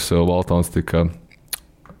Luks Waltons tika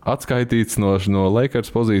atskaitīts no Lakers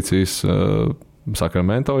pozīcijas.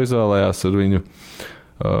 Sacramento izvēlējās ar viņu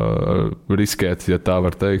riskēt, ja tā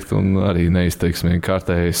var teikt, un arī neizteiksmīgi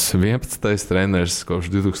kārtējais 11. treneris kopš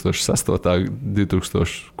 2006.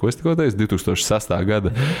 gada.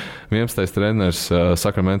 11. treneris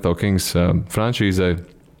Sacramento Kings frančīzei.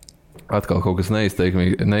 Atkal kaut kas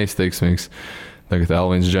neizteiksmīgs. Tagad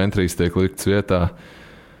Elvins Gentrijs tiek likts vietā.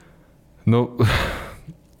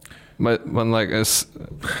 Man liekas,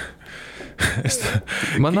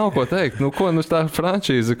 Man nav ko teikt. Tā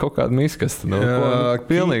frančīze kaut kāda miskasta.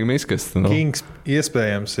 Pilnīgi miskasta. Kings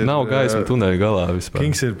iespējams ir. Nav gaisma tuneļa galā vispār.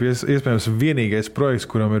 Kings ir iespējams vienīgais projekts,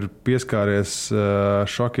 kuram ir pieskāries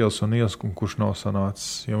Šakils un Nils, kurš nav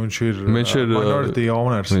sanācis. Jo viņš ir minority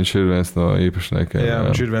owners. Viņš ir viens no īpašniekiem. Jā,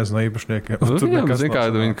 viņš ir viens no īpašniekiem.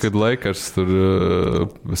 Viņi, kad Lakers tur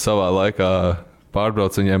savā laikā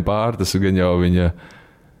pārbrauc viņiem pāri, tas gan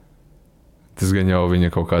jau viņa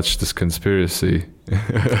kaut kāds tas conspiracy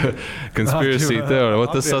teorija.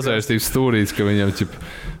 Tas sazvērstības stūrīts, ka viņam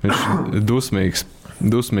viņš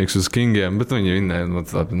dusmīgs uz Kingiem, bet viņi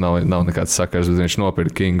nav nekāds sakars, bet viņš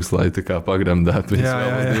nopirka Kings, lai tā kā pagrandētu viņus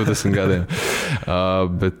vēl uz 20 gadiem.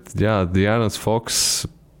 Bet jā, De'Aaron Fox,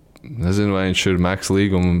 nezinu, vai viņš ir Max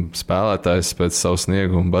līguma spēlētājs pēc savu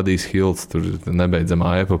sniegumu, Budijs Hilds, tur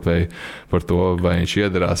nebeidzamā epopeja par to, vai viņš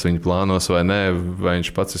iedarās viņa plānos vai nē, vai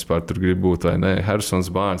viņš pats vispār tur grib būt vai nē.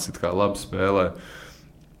 Harrisons Barnes it kā labi spēlē,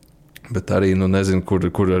 bet arī, nezinu,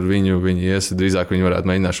 kur ar viņu ies. Drīzāk viņi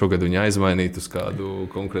varētu mēģināt šogad viņu aizmainīt uz kādu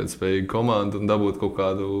konkrētu spējīgu komandu un dabūt kaut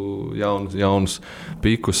kādu jaunus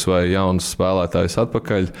pikus vai jaunus spēlētājus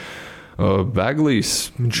atpakaļ.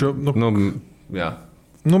 Bagley's, jā.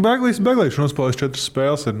 Bagley's nospēlējis 4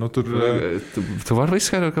 spēles. Tu vari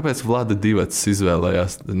izskaidrot, kāpēc Vlada Divats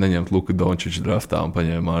izvēlējās neņemt Luku Dončiču draftā un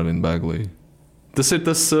paņēma Marvinu Bagley. Tas ir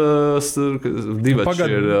tas Divats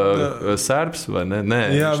ir serbs vai ne? Nē,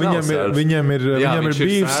 jā, viņam ir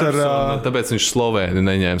bijis ar... Tāpēc viņš Slovēni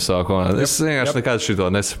neņēma savu komandu. Es vienkārši nekad šito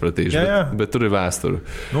nesapratīšu, bet tur ir vēsture.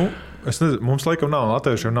 Es nezinu, mums laikam nav,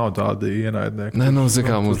 latviešiem nav tādi ienaidnieki. Nē, mums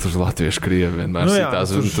tur latvieši krievi vienmēr sitās.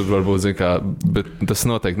 Tur varbūt, bet tas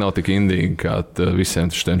noteikti nav tik indīgi, kā visiem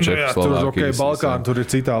šiem Čehoslovākijas. Balkāni tur ir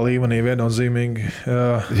citā līmenī viennozīmīgi.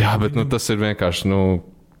 Jā, bet tas ir vienkārši,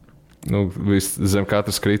 zem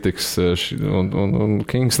katras kritikas, un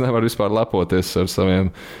Kings nevar vispār lepoties ar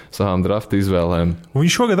savām drafta izvēlēm. Un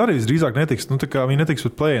viņš šogad arī visdrīzāk netiks, viņi netiks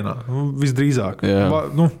pat play-inā, visdrīzāk.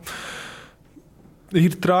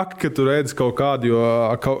 Ir traki, ka tu redzi kaut kādu,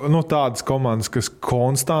 jo tādas komandas, kas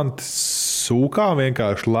konstanti sūkā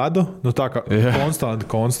vienkārši ledu, tā kā konstanti.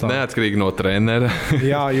 Neatkarīgi no trenera.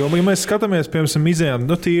 Jā, jo, ja mēs skatāmies, piemēram, izējām,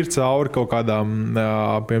 tīri cauri kaut kādām,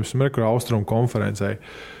 piemēram, Austrumu konferencei.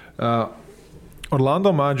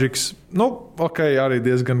 Orlando Magics, arī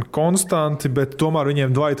diezgan konstanti, bet tomēr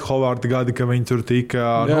viņiem Dwight Howard gadi, ka viņi tur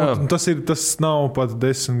tika. Tas nav pat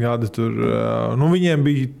 10 gadi tur. Viņiem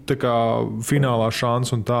bija tā kā finālā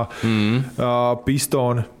šans un tā.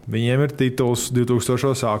 Pistoni. Viņiem ir tituls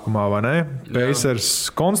 2000. sākumā, vai ne? Pacers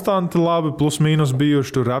konstanti labi, plus mīnus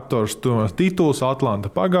bijuši tur Raptors. Tituls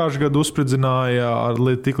Atlanta pagājušajā gadā uzspridzināja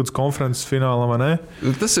tik līdz konferences finālam, vai ne?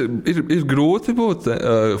 Tas ir grūti būt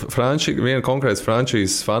viena konkrētas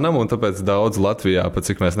frančīzes fanam, un tāpēc daudz Latvijā, pat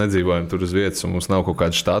cik mēs nedzīvojam tur uz vietas, un mums nav kaut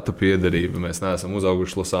kāda štatu piederība. Mēs neesam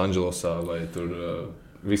uzauguši Losandželosā vai tur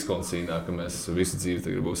Viskonsīnā, ka mēs visu dzīvi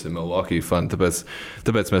tagad būsim Milwaukee fani.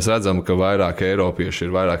 Tāpēc mēs redzam, ka vairāk eiropieši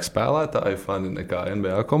ir vairāk spēlētāju fani nekā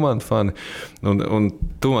NBA komandu fani. Un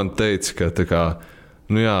tu man teici, ka tā kā,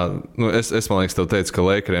 es man liekas, tev teicu, ka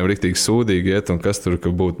Lakeriem riktīgi sūdīgi iet, un kas tur,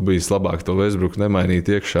 ka būtu bijis labāk to Westbrook nemainīt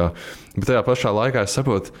iekšā. Bet tajā pašā laikā es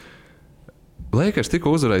saprotu, Lakers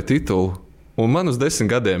tikko uzvarēja titulu, un man uz 10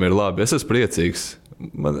 gadiem ir labi. Es esmu priecīgs.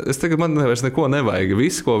 Man vairs neko nevajag.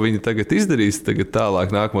 Viss, ko viņi tagad izdarīs, tālāk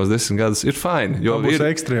nākamos 10 gadus, ir fine. Tā būs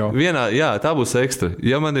ekstra jau. Tā būs ekstra.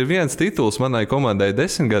 Ja man ir viens tituls manai komandai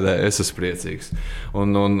 10 gadē, es esmu priecīgs.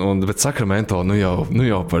 Bet Sacramento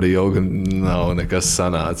jau par ilgu nav nekas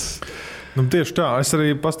sanācis. Tieši tā, es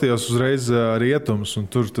arī pastījos uzreiz rietumus, un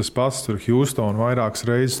tur tas pats, tur Houston vairākas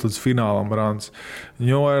reizes līdz finālam brāns.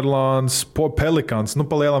 New Orleans, Pelicans,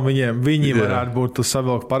 palielam viņi varētu būt tas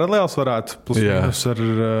savilkt paralēls, varētu plus minus ar...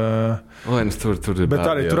 tur bet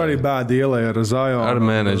arī bēdi ielēja ar Zion. Ar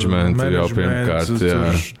managementu jau pirmkārt, jā.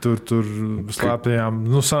 Tur slēptajām,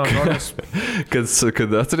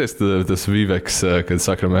 Kad atceries tas Viveks, kad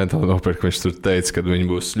Sacramento nopirka, viņš tur teica, ka viņi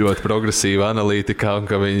būs ļoti progresīvi analītikā un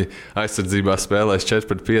ka viņi aizsardzībā spēlēs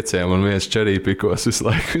 4-5 un viens cherry pikos visu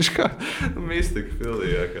laiku. Viņš kā mistika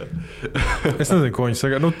pildījā. Es nezinu, ko viņi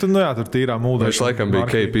saka. Tur tīrā mūdē. Viņš laikam bija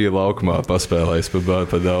KP laukumā paspēlējis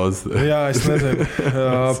pa daudz. Jā, es nezinu.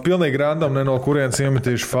 Pilnīgi random, ne no kurienes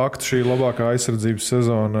iemetīšu faktu. Šī labākā aizsardzības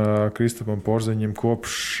sezona Kristapam Porziņam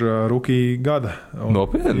kopš rookie gada.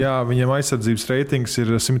 Nopietni? Jā, viņam aizsardzības reitings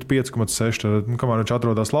ir 105,6. Kamēr viņš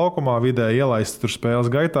atrodas laukumā, vidēji ielaist tur spēles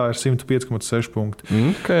gaitā ir 105,6 punkti.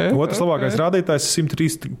 Otrs labākais rādītājs ir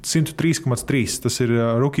 103,3. Tas ir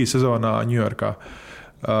rookie sezonā Ņujorkā.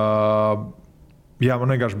 Jā,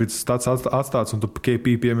 man vienkārši bija tāds atstāts, un tu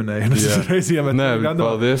KP pieminēji. Nē,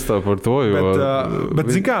 paldies tev par to. Jo...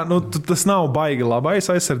 Bet zin kā, tas nav baigi labais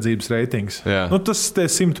aizsardzības reitings. Tas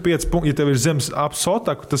 105 punkti, ja tev ir zemes ap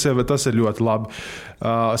Sotaku, tas ir ļoti labi.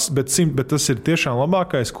 Bet tas ir tiešām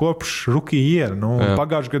labākais kopš rookie year.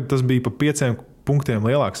 Pagājušajā gadā tas bija pa 5 punktiem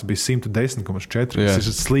lielāks, bija 110,4. Tas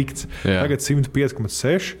ir slikts. Tagad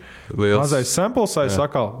 105,6. Mazais sample size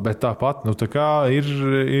sakal, bet tāpat, tā kā ir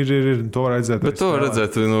to var redzēt. Bet to var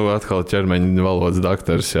redzēt, atkal ķermeņa valodas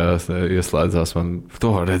daktars, ieslēdzās man.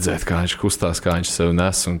 To var redzēt, kā viņš kustās, kā viņš sev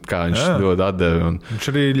nes un kā viņš ļoti atdeva. Viņš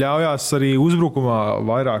arī ļaujās arī uzbrukumā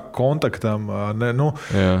vairāk kontaktam.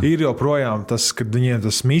 Ir joprojām tas, kad viņiem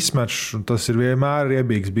tas mismatch, un tas ir vienmēr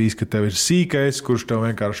riebīgs bijis, ka tev ir sīkais, kurš tev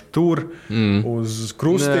vienkārši tur uz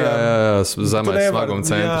krustiem. Jā, zemais smaguma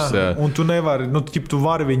centrs. Un tu nevari, tu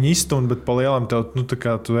vari viņu izstumt, bet pa lielam tev, tā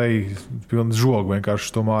kā tu ej pilni žogu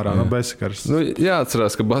vienkārši to mārā, bezsakars.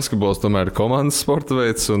 Jāatcerās, ka basketbols tomēr ir komandas sporta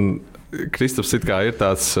veids, un Kristaps it kā ir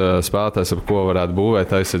tāds spēlētājs, ap ko varētu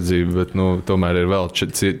būvēt aizsardzību, bet tomēr ir vēl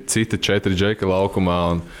citi 4 džeki laukumā,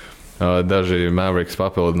 un daži Mavericks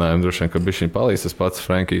papildinājumi droši vien, ka bišķiņ palīdz. Tas pats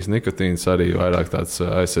Frankijs Nikotīns arī vairāk tāds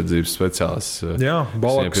aizsardzības speciālists. Jā,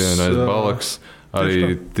 Balaks.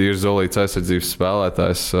 Arī tīri zolīts aizsardzības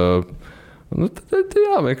spēlētājs.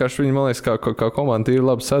 Vienkārši viņi, man liekas, kā komanda tīri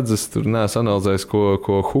labi sadzas. Tur neesmu analizējis,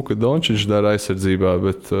 ko Huka Dončičs dara aizsardzībā,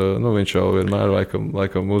 bet viņš jau vienmēr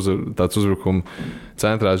laikam tāds uzbrukuma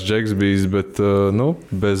centrās džeks bijis, bet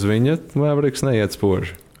bez viņa Mavericks neiet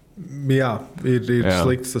spoži. Jā, ir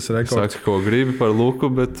slikts tas rekords. Saka, ko gribi par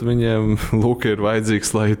Luku, bet viņiem Luka ir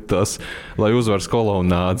vajadzīgs, lai uzvaras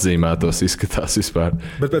kolonnā atzīmētos izskatās vispār.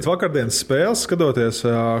 Bet pēc vakardienas spēles, skatoties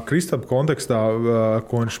Kristapa kontekstā,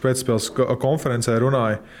 ko viņš pēcspēles konferencē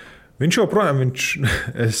runāja, viņš joprojām,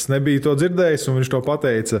 es nebiju to dzirdējis, un viņš to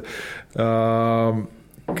pateica,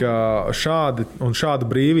 ka šāda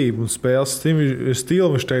brīvība un spēles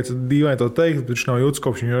stila, viņš teica, dīvaini to teikt, bet viņš nav jūtas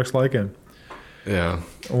kopš viņa raksta laikiem. Jā.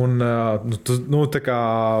 Un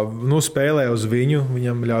spēlē uz viņu,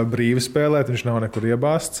 viņam ļauj brīvi spēlēt, viņš nav nekur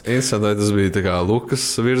iebāsts. Interesanti, vai tas bija tā kā Lukas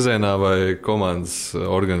virzienā vai komandas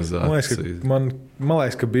organizācija? Man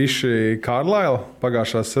liekas, ka bišķi Carlisle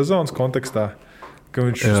pagājušās sezonas kontekstā, ka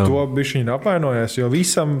viņš uz to bišķiņi ir apvainojies, jo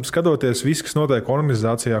visam, skatoties viss, kas notiek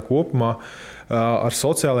organizācijā kopumā, ar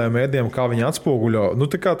sociālajiem mēdījiem, kā viņi atspoguļo.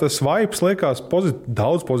 Tas vibes liekas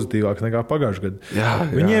daudz pozitīvāks nekā pagājušajā gadā.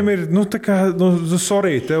 Viņiem ir,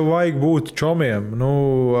 sorry, tev vajag būt čomiem,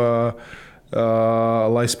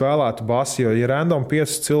 lai spēlētu basi, jo, ja random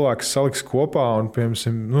 5 cilvēki saliks kopā un,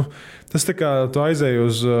 piemēram, tas tā kā tu aizēji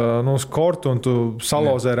uz kortu un tu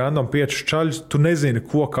salauzē random 5 čaļus, tu nezini,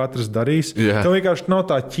 ko katrs darīs. Tev vienkārši nav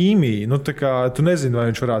tā ķīmija. Tu nezini, vai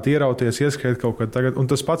viņš varētu ierauties, ieskriet kaut kad tagad.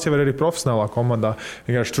 Un tas pats jau ir arī profesionālā komandā.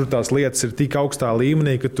 Vienkārši tur tās lietas ir tik augstā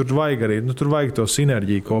līmenī, ka tur vajag arī, tur vajag to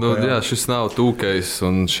sinerģiju kopā. Šis nav tūkais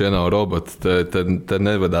un šie nav roboti. Te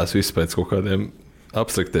nevadās viss pēc kaut kādiem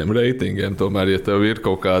abstraktiem reitingiem. Tomēr, ja tev ir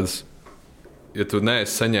kaut kādas, ja tu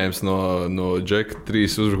neesi saņēmis no Džeka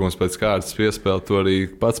 3 uzbrukums pēc kārtas piespēli, tu arī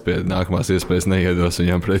pats pie nākamās iespējas neiedos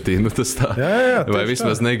viņam pretī. Tas tā. Vai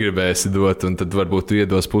vismaz negribēsi dot, un tad varbūt tu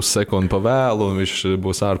iedos pussekundi pa vēlu, un viņš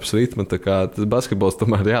būs ārpus ritma. Tā kā tas basketbols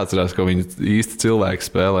tomēr jāatcerās, ka viņi īsti cilvēki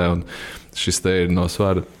spēlē, un šis te ir no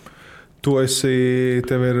svara.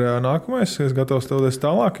 Tev ir nākamais, es gatavs tev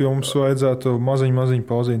tālāk, jo mums vajadzētu maziņu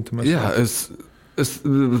pauzīti. Jā, es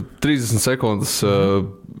 30 sekundes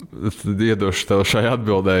iedošu tev šai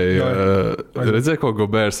atbildēji. Redzēji, ko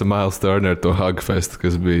Gobērs un Miles Turner to Hugfest,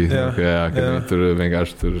 kas bija? Tur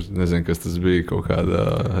vienkārši, nezinu, kas tas bija, kaut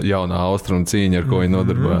kāda jaunā austrumu cīņa, ar ko viņi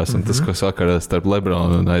nodarbojās. Un tas, ko sakarā starp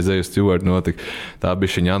Lebronu un Isaiah Stewart notika, tā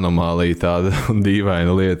bija viņa anomālija, tāda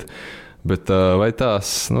dīvaina lieta. Bet vai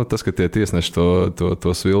tas, ka tie tiesneši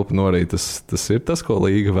to svilpu norīt, tas ir tas, ko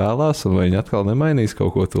līga vēlās, un vai viņi atkal nemainīs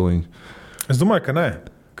kaut ko tuliņu? Es domāju, ka nē.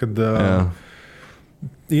 Kad,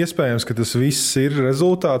 iespējams, ka tas viss ir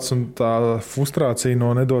rezultāts un tā frustrācija no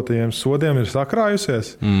nedotajiem sodiem ir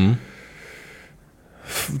sakrājusies.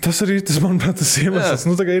 Tas arī, manuprāt, tas iemesls.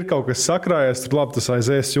 Ir kaut kas sakrājies, tur labi tas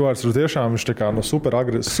Isaiah Stewarts, tur tiešām viņš tā kā super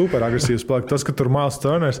agresīvs spēlēk. Tas, ka tur Miles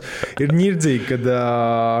Turners ir ņirdzīgi, kad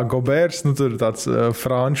Gobērs, tur tāds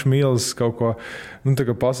franču mīlis kaut ko, tā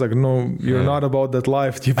kā pasaka, you're not about that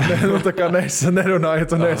life, tā kā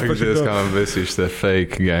nerunājiet un neesi par šito. Kā man besīši te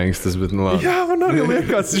fake gangstas, bet labi. Jā, man arī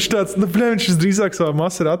liekas, viņš tāds, viņš drīzāk savā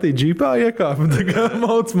Maserati džipā iekāp, tā kā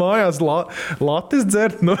mauc mājās latis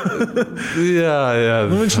dzert, Jā.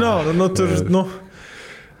 Viņš nav, tur,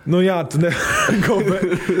 Nu jā,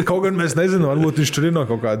 kaut gan mēs nezinām, varbūt viņš tur ir no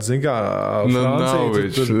kaut kāda, zin kā,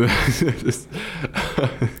 Francijas.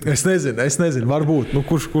 Es nezinu, varbūt,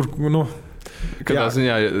 kur, Kādā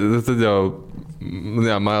ziņā, tad jau,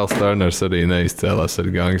 jā, Miles Turners arī neizcēlās ar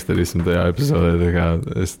gangsterismu tajā epizodē,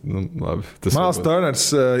 labi. Miles Turners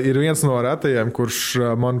ir viens no retajiem, kurš,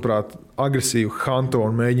 manuprāt, agresīvi hanto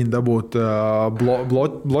un mēģina dabūt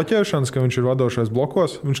bloķēšanas, ka viņš ir vadošais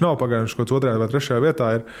blokos. Viņš nav pagājums, kaut 2. vai 3. vietā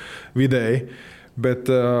ir vidēji. Bet,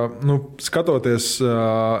 skatoties,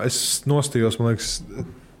 es nostījos, man liekas,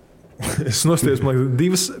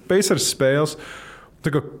 2 Pacers spēles. Tā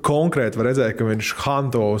kā konkrēti var redzēt, ka viņš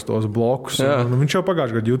hanto uz tos blokus. Viņš jau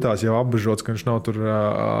pagājušajā gadā jutās jau apbežots, ka viņš nav tur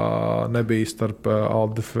nebija starp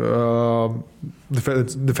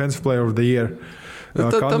Defensive Player of the Year.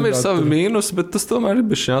 Tam ir savi mīnus, bet tas tomēr ir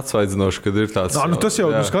bišķi atsvaidzinoši, kad ir tāds... Tas jau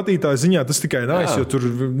skatītāju ziņā, tas tikai nice, jo tur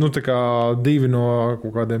tā kā 2 no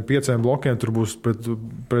kaut kādiem 5 blokiem tur būs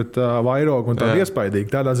pret vairogu un tādu iespaidīgi.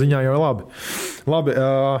 Tādā ziņā jau ir labi. Labi,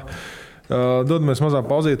 dodamies mazā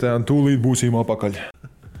pauzītē un tūlīt būsim atpakaļ.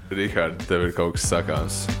 Rihard, tev ir kaut kas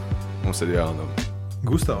sakāms. Mums ir jaunumi.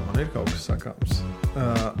 Gustav, man ir kaut kas sakāms.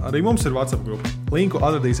 Arī mums ir WhatsApp grupa. Linku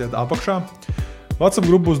atradīsiet apakšā. WhatsApp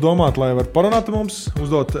grupa būs domāta, lai var parunāt mums,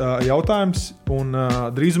 uzdot jautājumus, un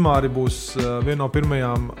drīzumā arī būs viena no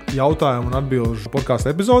pirmajām jautājumu un atbilžu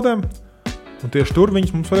podkāstu epizodēm, un tieši tur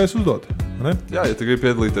viņus mums varēs uzdot. Ne? Jā, ja tu gribi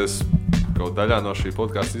piedalīties kaut daļā no šī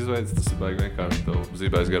podkāstu izveides, tas ir baigi vienkārši tev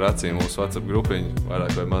zīmēs gar acīm mūsu WhatsApp grupiņu,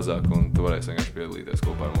 vairāk vai mazāk, un tu varēsi vienkārši piedalīties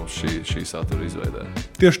kopā ar mums šī satura izveidē.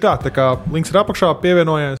 Tieši tā kā links ir apakšā,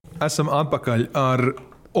 pievienojies. Esam atpakaļ ar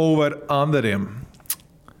over-underiem.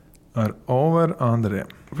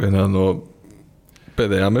 Vienā no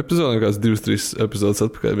pēdējām epizodēm, kāds 2-3 epizodes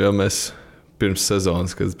atpakaļ, jau mēs pirms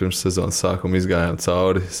sezonas sākuma izgājām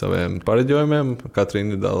cauri saviem pareģojumiem, katru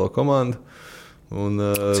individuālo komandu. Un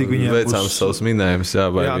veicām savus minējumus. Jā,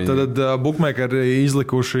 tad bookmakeri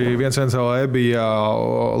izlikuši 1-1 bija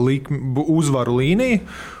uzvaru līnija.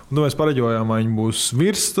 Un mēs pareģojām, vai viņi būs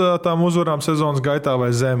virs tām uzvarām sezonas gaitā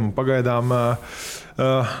vai zem. Pagaidām,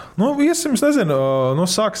 iesim, es nezinu,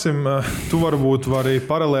 sāksim. Tu varbūt vari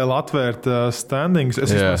paralēli atvērt standings.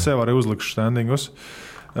 Es sev arī uzlikšu standingus.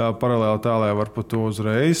 Paralēli tā, lai var pat to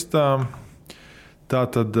uzreiz. Tā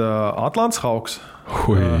tad Atlants Hawks.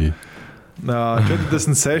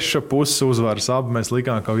 46,5 uzvaras. Abi mēs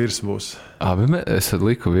likām, ka virs būs. Es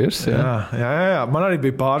liku virs, jā. Man arī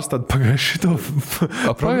bija pāris tādi pagājuši to.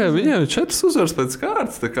 Viņiem ir 4 uzvaras pēc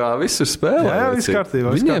kārtas, tā kā viss ir spēlē. Jā, viss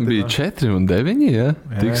kārtībā. Viņiem bija 4 un 9, jā.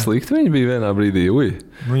 Tik slikti viņi bija vienā brīdī,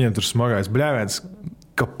 Viņiem tur smagais bļāviens.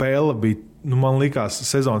 Kapela bija, man likās,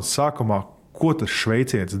 sezonas sākumā, ko tas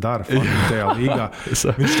šveicietis dara tajā līgā.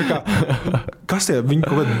 Viņš tā kā, kas tie, viņi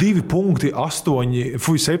kaut kā 2 punkti,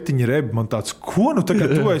 7 rebi, man tāds, ko, tā kā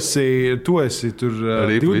tu esi tur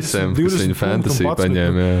 20 fantasy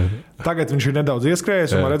paņēma, jā. Tagad viņš ir nedaudz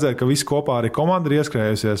ieskrējies, un var redzēt, ka visi kopā arī komanda ir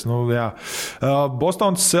ieskrējusies.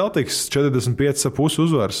 Bostons Celtics 45,5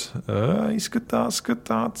 uzvars. Izskatās, ka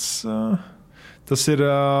tāds... Tas ir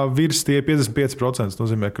virs tie 55%.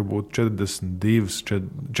 nozīmē, ka būtu 42,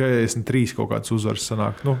 43 kaut kāds uzvaras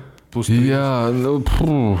sanāk. Jā,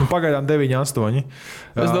 pagaidām 9-8.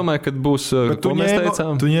 Es domāju, ka būs, ko mēs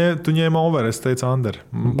teicām. Tu ņēmi over, es teicu under.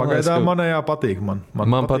 Pagaidām manējā patīk.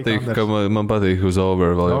 Man patīk uz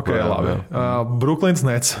over vēl. Okay, labi. Brooklyns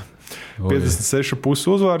Nets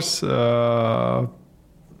 56,5 uzvaras.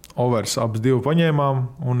 Overs abas 2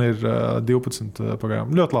 paņēmām un ir 12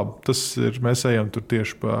 pagājām. Ļoti labi. Mēs ejam tur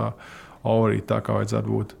tieši pa overī, tā kā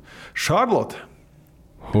vajadzētu būt. Charlotte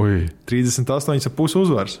 38,5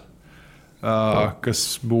 uzvaras,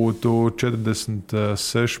 kas būtu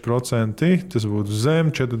 46%. Tas būtu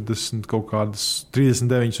zem, 40 kaut kādas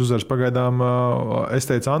 39 uzvaras pagaidām. Es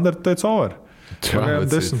teicu under, tu teici over. Pagaidām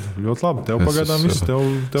 10. Ļoti labi. Tev pagaidām viss.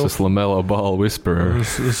 Tas Lamelo Ball whisperer.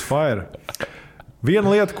 Es fire.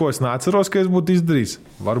 Viena lieta, ko es neatceros, ka es būtu izdarījis.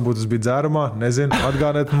 Varbūt tas bija dzērumā, nezinu,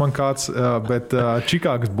 atgādāt man kāds, bet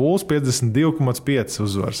Čikāgas Bulls 52,5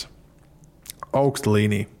 uzvars. Augsta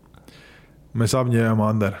līnija. Mēs apņēmām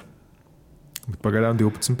under. Bet pagaidām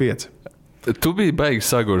 12,5. Tu biji baigi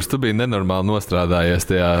sagurs, tu biji nenormāli nostrādājies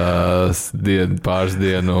tajā pāris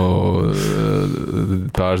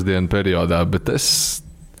dienu periodā, bet es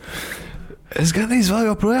gan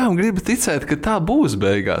vēl joprojām gribu ticēt, ka tā būs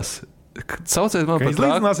beigās. Sauciet man par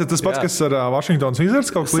trāku. Tas pats, kas ar Washingtonas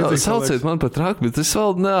Wizards kaut kas līdzīgs. Sauciet man par trāku, bet es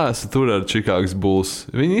vēl neesmu tur ar Čikāgas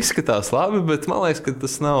Bulls. Viņi izskatās labi, bet man liekas, ka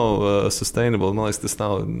tas nav sustainable. Man liekas, tas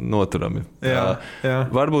nav noturami. Jā.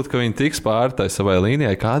 Varbūt, ka viņi tiks pāri tai savai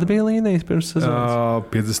līnijai. Kāda bija līnija pirms sezonas?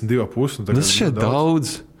 52,5. Tas šeit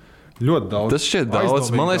daudz. Ļoti daudz. Tas šķiet daudz.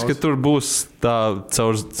 Man liekas, ka tur būs tā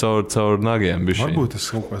caur nagiem. Varbūt es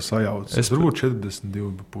kaut ko sajaucu. Varbūt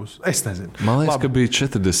 42,5. Es nezinu. Man liekas, ka bija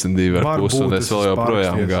 42,5 un es vēl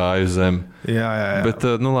joprojām gāju zem. Jā. Bet,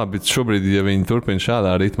 labi, šobrīd, ja viņi turpina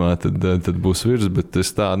šādā ritmā, tad būs virs, bet es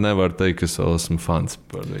tā nevaru teikt, ka es vēl esmu fans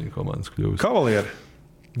par viņu komandas kļūst. Kavalieri.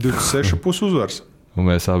 26,5 uzvars. Un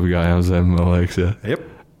mēs abi gājām zem, man liekas, jā. Jep.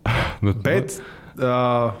 Bet...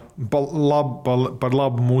 par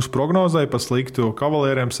labu mūsu prognozē, par sliktu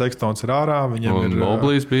kavalieriem. Sekstons ir ārā. Un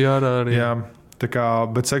Moblīs bija ārā arī. Jā,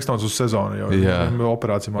 bet Sekstons uz sezonu jau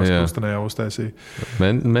operāciju mākslas krustenē jau uztaisīja.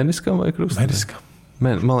 Meniskam vai krustenē? Meniskam.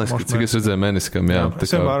 Man liekas, cik es redzēju meniskam. Jā,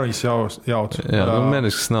 es vienmēr viņus jaucu. Jā,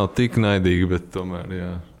 menisks nav tik naidīgi, bet tomēr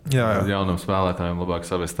jaunam spēlētājiem labāk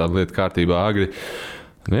savest tādu lietu kārtībā agri.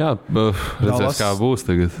 Jā, redzēs, kā būs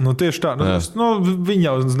tagad. Tieši tā. Viņi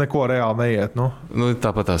jau neko reāli neiet.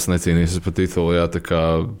 Tāpat tās necīnīsies par titulu.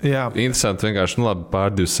 Interesanti vienkārši, labi,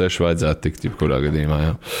 pār 26 vajadzētu tikt jebkurā gadījumā.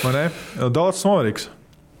 Jā. Vai ne? Dallas Mavericks.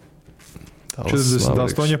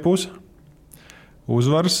 48,5.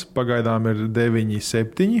 Uzvars pagaidām ir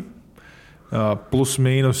 9,7. Plus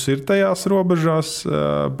mīnus ir tajās robežās,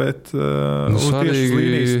 bet tieši uz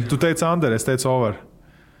līnijas. Tu teici under, es teicu over.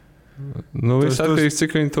 Viss atkarīgs,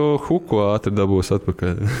 cik viņi to huku ātri dabūs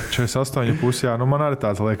atpakaļ. 48,5, jā. Man arī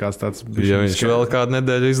tāds liekas. Ja viņš vēl kādu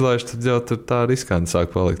nedēļu izlaiž, tad jau tur tā riskanti sāk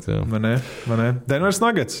palikt. Jā. Vai ne? Denvers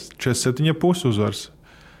Nuggets 47,5 uzvars.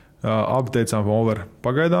 Abi teicām over.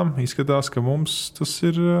 Pagaidām izskatās, ka mums tas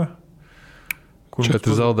ir... 4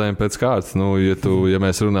 zaudējumi pēc kārtas. Ja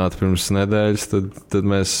mēs runātu pirms nedēļas, tad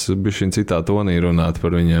mēs bišķiņ citā tonī runātu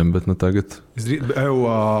par viņiem. Bet tagad... Es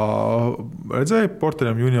redzēju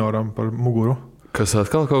Porteram junioram par muguru. Kas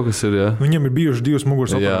atkal kaut kas ir, jā? Viņam ir bijuši 2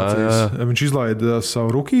 muguras operācijas. Jā. Viņš izlaida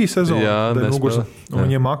savu rukiju sezonu. Un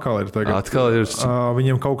viņam atkal ir tagad.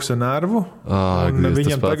 Viņam kaut kas ir nervu.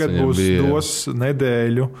 Viņam tagad dos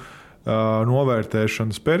nedēļu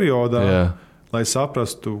novērtēšanas periodā, lai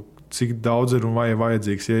saprastu, cik daudz ir un vai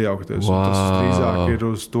vajadzīgs iejaukties. Tas drīzāk ir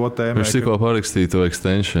uz to tēmu. Viņš tikko parakstīja to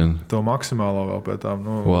extension. To maksimālo vēl pēc tam.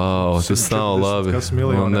 Tas nav labi.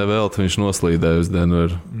 Un nevēlt viņš noslīdēja uz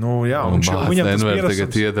Denveru. Viņam Denver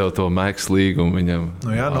tagad iedeva to max līgumu viņam.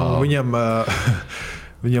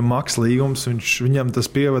 Viņam max līgums, viņam tas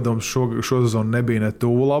pievedums šo sezonu nebija ne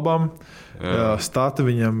tuvu labam. Stati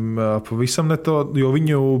viņam pavisam ne to, jo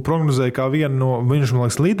viņu prognozēja kā vienu no, viņš, man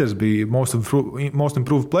liekas, līderis bija most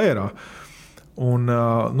improved playerā. Un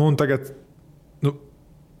tagad,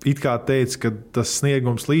 it kā teica, ka tas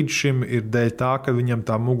sniegums līdz šim ir dēļ tā, ka viņam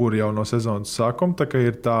tā mugura jau no sezonas sākuma, tā ka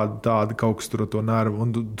ir tāda kaut kas tur to nervu. Un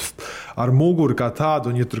ar muguru kā tādu,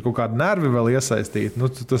 un ja tur kaut kādi nervi vēl iesaistīti,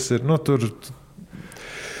 tas ir,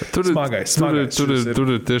 smagais. Tur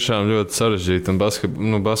ir tiešām ļoti sarežģīti. Un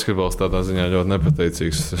basketbols tādā ziņā ļoti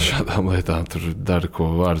nepateicīgs šādām lietām. Tur dara, ko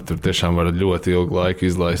var. Tur tiešām var ļoti ilgu laiku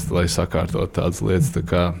izlaist, lai sakārtot tādas lietas. Tā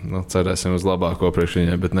kā, cerēsim uz labāko priekš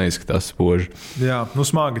viņiem, bet neizskatās spoži. Jā,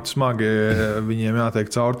 smagi viņiem jātiek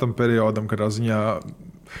caur tam periodam, kādā ziņā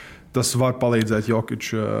tas var palīdzēt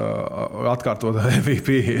Jokiču atkārtot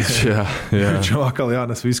MVP. Viņš atkal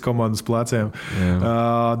jānes visu komandas pleciem.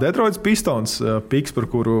 Detroits Pistons piks, par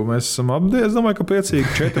kuru mēs esam apdēļ. Es domāju, ka priecīgi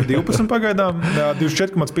 4-12 pagaidām.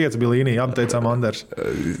 24,5 bija līnija, apteicām Anders.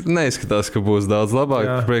 Neizskatās, ka būs daudz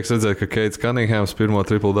labāk. Prieks redzēt, ka Keits Cunninghams pirmo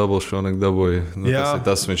triple-double šonakt dabūja.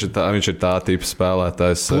 Viņš ir tā tipa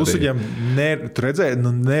spēlētājs. Plus viņam, tu redzēji,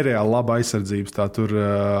 nereāli laba aizsardzības tā tur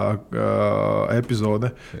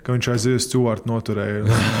epizode, ka viņš aizies Stewart noturēja.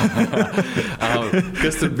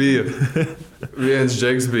 Kas tur bija? Viens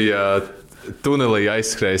džeks bija tunelī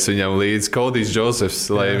aizskrējis viņam līdz Kodijs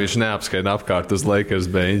Džosefs, lai viņš neapskrien apkārt uz Lakers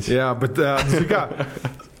beņķi. Jā, bet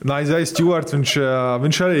aizies Stewart, viņš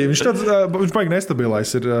baigi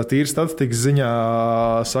nestabilais ir tīri statistikas ziņā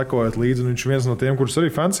sakojot līdzi, un viņš viens no tiem, kurus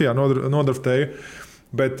arī fancijā nodraftēja.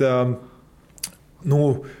 Bet,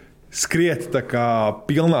 skriet tā kā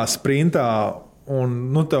pilnā sprintā.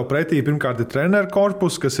 Un tev pretī pirmkārt ir treneru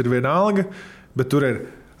korpus, kas ir vienalga, bet tur ir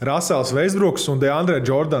Rasels Veisbruks un DeAndre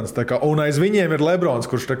Jordans. Un aiz viņiem ir Lebrons,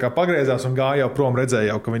 kurš pagriezās un gāja jau prom,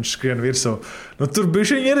 redzēja, ka viņš skrien virsū. Tur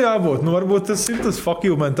bišķiņ ir jābūt. Varbūt tas ir tas fuck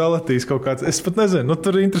you mentalities kaut kāds. Es pat nezinu,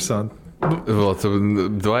 tur ir interesanti.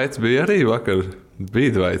 Dvaits bija arī vakar.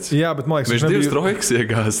 Bija Dvaits. Jā, bet man liekas, viņš divas trojkas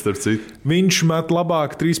iegās, starp citu. Viņš met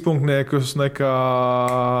labāk trīspunktniekus nekā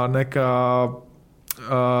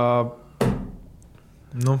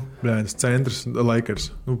centrs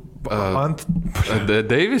Lakers.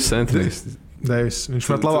 Davis Anthonijs. Deivis. Viņš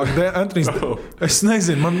met labāk. Antonijs, es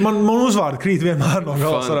nezinu, man uzvārdi krīt vienmēr no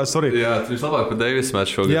galas. Jā, viņš labāk par Deivis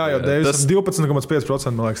met šogad. Jā, jo Deivis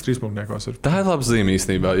 12,5% man liekas 3-punktiekos ir. Tā ir laba zīme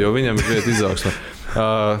īstenībā, jo viņam ir vieta izaugsme.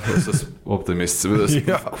 Es esmu optimists.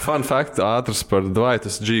 Fun fact, ātrs par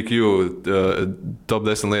Dwightas GQ top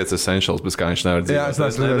 10 lietas essentials, bez kā viņš nevar dzīvot. Jā,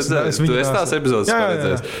 es neesmu. Tu esi tās epizodes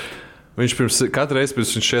paredzējis. Viņš katru reizi,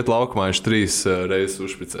 pirms viņš šeit laukumā, viņš 3 reizes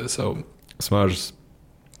uzšpricē savu smaržas.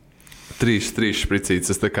 3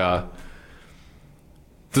 špricītes. Tā kā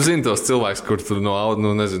tu zini tos cilvēkus, kur tur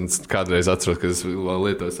nezinu, kādreiz atceros, kad es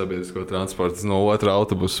lietoju sabiedrisko transportu, no otra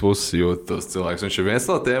autobusa puses jūt tos cilvēkus. Viņš ir viens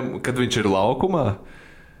no tiem, kad viņš ir laukumā.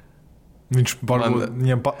 Viņš varbūt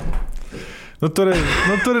viņam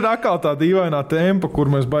tur ir atkal tā dīvainā tempa, kur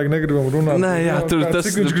mēs baigi negribam runāt. Nē, jā,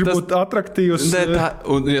 cik viņš grib būt atraktīvs.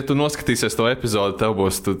 Un ja tu noskatīsies to epizodu, tev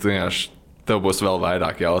būs vēl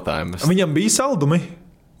vairāk jautājumus. Viņam bija saldumi.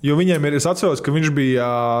 Jo viņiem es atceros, ka viņš bija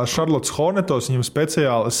Charlottes Hornetos, viņam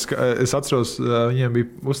speciāli, es atceros, viņiem bija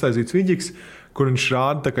uztaisīts vidžiks, kur viņš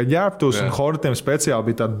rāda tā kā ģērbtos, un Hornetiem speciāli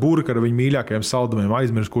bija tāda burka ar viņu mīļākajiem saldumiem,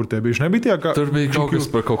 aizmirst, kur tie bija. Viņš nebija tie, tur bija kaut kas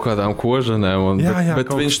par kaut kādām kožanēm, bet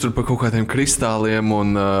viņš tur par kaut kādiem kristāliem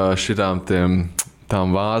un šitām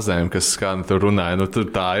tām vāzēm, kas skan tur runāja. Tur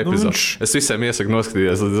tā epizode. Es visiem iesaku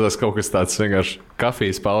noskatīties, lai tas kaut kas tāds vienkārši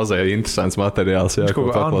kafijas pauzē, interesants materiāls. Jā, viņš kaut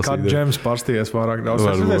kā Uncut Gems parstījies vairāk daudz.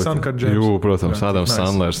 Es Uncut Gems. Jū, protams, Adams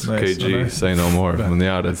Sandlers, KG, Say No More. Man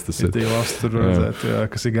jāredz tas ir. Tur redzēt,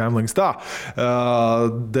 kas ir gamblings. Tā,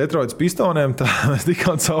 Detroits Pistoniem, mēs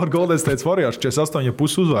tikām cauri Golden State Warriors,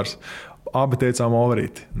 48,5 uzvars. Abi teicām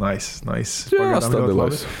overīt. Nice. Jā,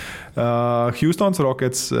 stabilais. Houstons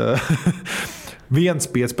Rockets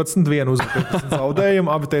 1-15, 1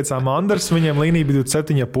 zaudējumu. Abi teicām Anders, viņiem līnija bija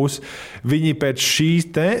 27,5. Viņi pēc šīs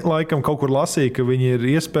laikam kaut kur lasīja, ka viņi ir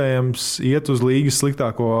iespējams iet uz līgas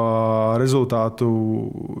sliktāko rezultātu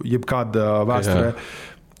jebkāda vēsturē.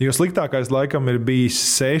 Jo sliktākais laikam ir bijis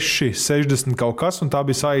 60 kaut kas, un tā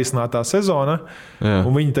bija saīsinātā sezona. Jā.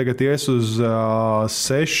 Un viņi tagad ies uz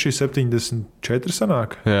 6,74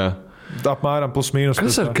 sanāk. Jā. Apmēram plus mīnus.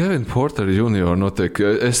 Kas ar Kevinu Porteru junioru notiek?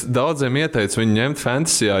 Es daudziem ieteicu viņu ņemt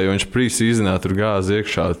fantasyā, jo viņš pre-seasonā tur gāz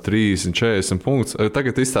iekšā 30-40 punktus.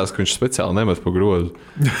 Tagad izstāsta, ka viņš speciāli nemet pa grozu.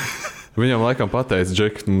 Viņam laikam pateica,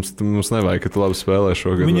 Džek, mums nevajag, ka tu labi spēlē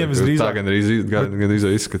šogad. Viņiem visdrīzāk. Tā gan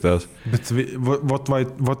izskatās. Bet vai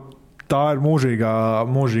tā ir mūžīgā,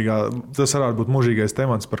 tas varētu būt mūžīgais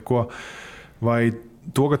temats, par ko vai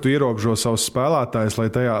to, ka tu ierobežo savus spēlētājus,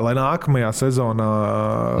 lai nākamajā sezonā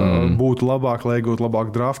būtu labāk, lai iegūtu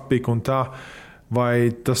labāku draft pick un tā, vai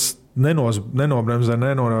tas nenobremzē,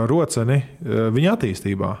 nenoroceni viņa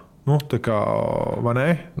attīstībā? Tā kā, vai ne?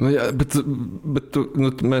 Jā, bet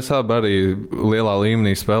mēs abi arī lielā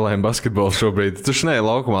līmenī spēlējam basketbolu šobrīd. Tu šeit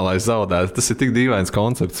laukumā, lai zaudētu. Tas ir tik dīvains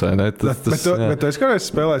koncepts, vai ne? Bet tu esi kādreiz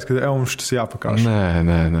spēlējis, ka mums tas jāpakāš?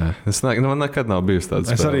 Nē. Man nekad nav bijusi tāda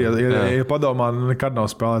spēle. Es arī, ja padomā, nekad nav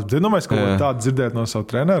spēlējis. Bet domāju, ka tādu dzirdēt no savu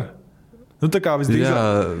treneru? Tā kā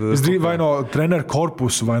visdrīzāk vai no treneru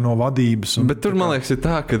korpusa, vai no vadības. Bet tur, man liekas, ir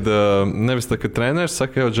tā, ka nevis tā, ka treneris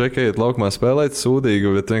saka, jau Džeki, iet laukumā spēlēt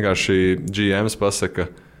sūdīgi, bet vienkārši GMs pasaka,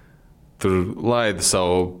 tur laida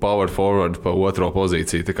savu power forward pa otro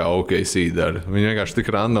pozīciju, tā kā OKC dara. Viņi vienkārši tik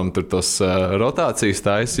random tur tos rotācijas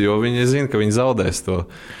taisa, jo viņi zina, ka viņi zaudēs to.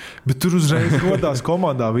 Bet tur uzreiz rodās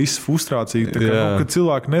komandā visa frustrācija, kad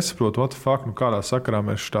cilvēki nesaprot, what the fuck, kādā sakarā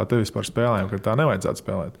mēs tā te vispār spēlējam, ka tā nevajadzētu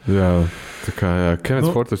spēlēt. Jā, tā kā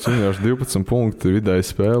Kevins Porters juniors 12 punkti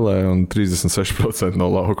vidēji spēlē un 36%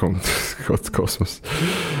 no laukuma. Kaut kosmos.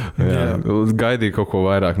 Gaidīju kaut ko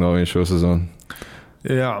vairāk no viņa šo sezonu.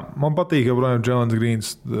 Jā, man patīk, ka Jēlens Grīns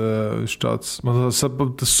tāds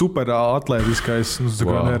super atlētiskais,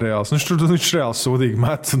 nereāls. Viņš reāli sūdīgi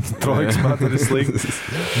met, un trojkas met arī slikti.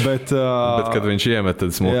 Bet kad viņš iemet,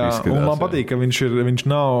 tad smuki izskatās. Un man patīk, ka viņš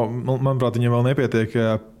nav, manuprāt, viņam vēl nepietiek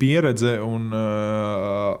pieredze, un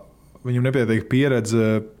viņam nepietiek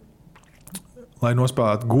pieredze, lai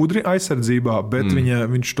nospēlētu gudri aizsardzībā, bet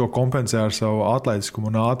viņš to kompensē ar savu atletiskumu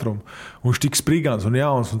un ātrumu. Un viņš tik sprigans un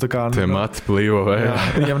jauns. Un tā kā, tie mati plīvo, vai? Jā,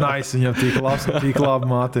 viņam viņam tik labi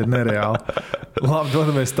mati ir nereāli. Labi,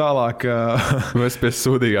 dodamies tālāk. Mēs pie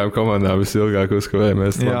sūdīgām komandām visilgāk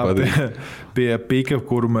uzkavējamies. Jā, pie pika,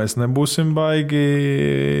 kuru mēs nebūsim baigi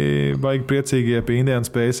priecīgie, pie Indiana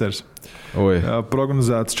Pacers.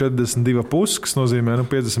 Prognozēts 42,5, kas nozīmē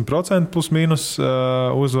 50% plus mīnus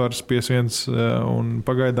uzvaras 5-1, un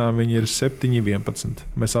pagaidām viņi ir 7-11.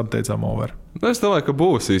 Mēs apteicām over. Es domāju, ka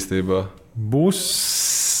būs īstībā. Būs,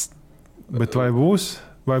 bet vai būs?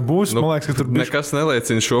 Vai būs? Man liekas, ka tur nekas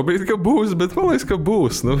neliecina šobrīd, ka būs, bet man liekas, ka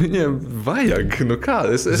būs. Viņiem vajag. Kā?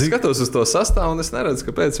 Es skatos uz to sastāvu un es neredzu,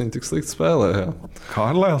 kāpēc viņi tik slikti spēlē. Jā.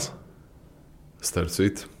 Kārlēls? Starp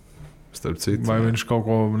citu. Vai viņš kaut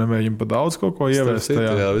ko nemēģina pa daudz kaut ko ievērst?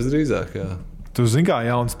 Jā, visdrīzāk, jā. Tu zini, kā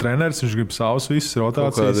jauns treneris, viņš grib savus visus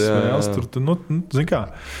rotācijas spēles. Zini kā.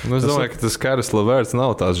 Es domāju, ka tas Karis Leverts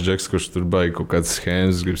nav tās džeks, kurš tur baigi kaut kādas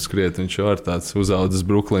schēmas, grib skriet. Viņš jau ir tāds uzaudzis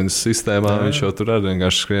Brooklynas sistēmā, viņš jau tur arī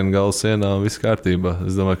vienkārši skrien galvas sienā un viss kārtībā.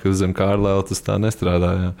 Es domāju, ka zem Kārlēla tas tā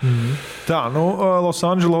nestrādā. Tā, Los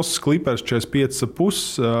Angeles Clippers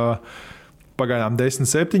 45,5. Pagaidām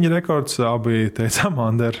 10-7 rekords, abi teicām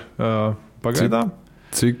under pagaidām.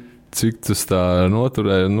 Cik tas tā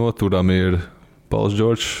noturam ir? Pauls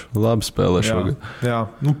Džordžs labi spēlē šogad. Jā.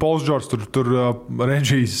 Pauls Džordžs tur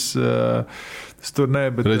Reģijs,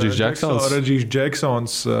 bet Reģijs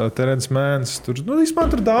Džeksons, Terence Manns, tur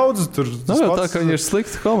vispār tur daudz. Nav jau tā, ka viņi ir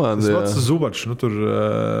slikti komandi. Tas pats Zubats, tur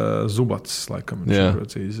Zubats, laikam, viņš ir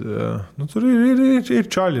precīzi. Tur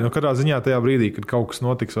ir čaļi, katrā ziņā tajā brīdī, kad kaut kas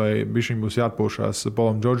notiks, vai bišķiņ būs jāatpūšās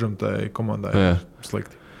Paulam Džordžam, tai komandai ir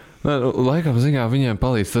slikti. Laikam ziņā viņiem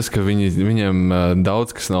palīdz tas, ka viņiem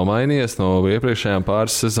daudz kas nav mainījies no iepriekšējām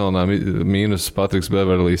pāris sezonām, mīnus Patriks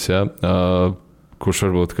Beverlijs, kurš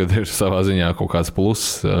varbūt ir savā ziņā kaut kāds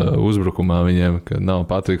pluss uzbrukumā viņiem, ka nav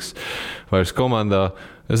Patriks vairs komandā.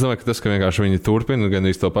 Es domāju, ka tas, ka vienkārši viņi turpina gan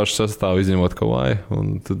arī to pašu sastāvu izņemot Kawhi,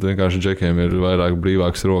 un tad vienkārši džekiem ir vairāk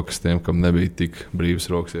brīvākas rokas tiem, kam nebija tik brīvas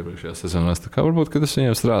rokas iepriekšējā sezonās. Tā kā varbūt, ka tas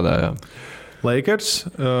viņiem strādāja. Lakers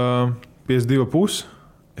 52,5.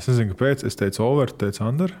 Es nezinu, kāpēc. Es teicu over, tu teici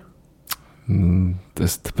under.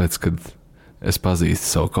 Tāpēc, kad es pazīstu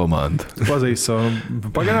savu komandu.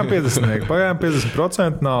 Pagaidām 50%. Pagaidām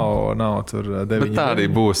 50% nav tur 9. Bet tā arī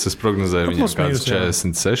būs. Es prognozēju viņam kāds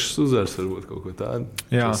 46 uzvars, varbūt kaut ko tādu.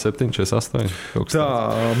 47, 48. Tā,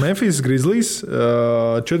 Memphis Grizzlies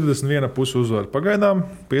 41,5 uzvar. Pagaidām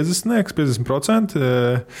 50%.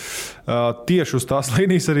 Tieši uz tās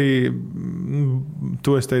līnijas arī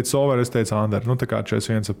tu es teicu over, es teicu under. Tā kā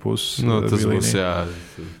 41,5. Tas būs,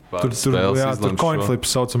 tur coin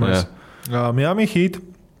flips saucamais. Miami Heat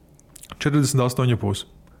 48,5.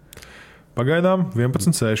 Pagaidām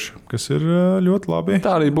 11,6, kas ir ļoti labi.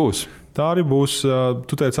 Tā arī būs.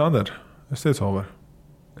 Tu teici under, es teicu over.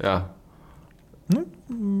 Jā.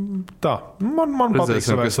 Tā, man patīk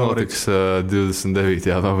savais notiks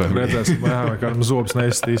 29. novembrī. Redzēsim, vai kādam zobs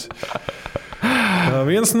neizstīs.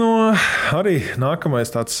 Viens no arī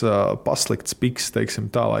nākamais tāds paslikts piks,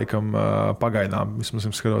 teiksim tā, laikam pagaidām, vismaz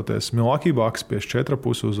skatoties, Milwaukee Bucks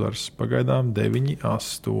 54,5 uzvars, pagaidām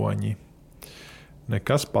 9,8.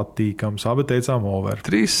 Nekas patīkams, abi teicām over.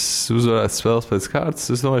 3 uzvarētas spēles pēc kārtas.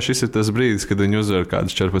 Es domāju, šis ir tas brīdis, kad viņi uzvar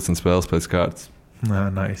kādas 14 spēles pēc kārtas.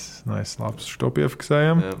 Nice, labs, šo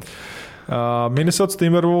piefiksējam. Minnesota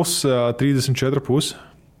Timberwolves 34,5.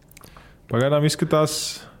 Pagaidām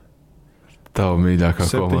izskatās Tava mīļākā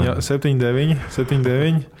komanda. 7-9.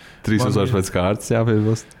 3 uzvaras pēc kārtas,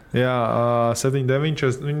 jāpiebilst. Jā, 7-9.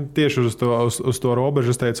 Viņi tieši uz to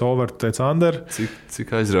robežu. Es teicu over, tu teici under.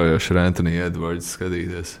 Cik aizraujoši ir Anthony Edwards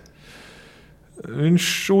skatīties? Viņš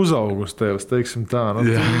uzaug uz tevis, teiksim tā.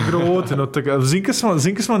 Ir grūti. Zini,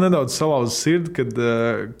 kas man nedaudz salauza sirdi,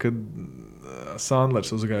 kad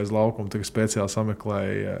Sandlers uzgāja uz laukumu, tagad speciāli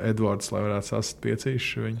sameklēja Edwards, lai varētu sasist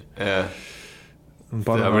piecīši viņu. Jā.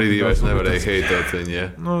 Tā brīdī vairs nevarēja heitot viņu.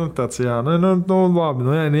 Tāds, labi.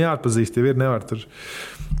 Jāatpazīst, ja ir, nevar tur.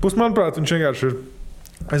 Manuprāt, viņš vienkārši ir.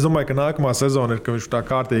 Es domāju, ka nākamā sezona ir, ka viņš tā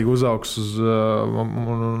kārtīgi uzaugs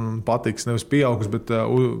un patiks, nevis pieaugs, bet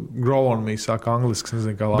grow on me, saka angliski,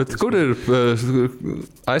 nezinu, kā labi. Bet kur ir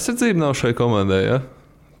aizsardzība nav šai komandai, ja?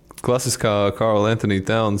 Klasiskā Karl Anthony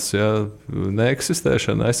Towns,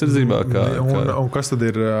 neeksistēšana aizsardzībā. Un kas tad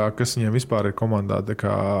ir, kas viņiem vispār ir komandā, tā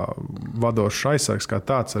kā vadošs aizsargs, kā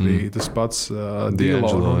tāds arī tas pats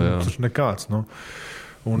D'Angelo, tas nekāds,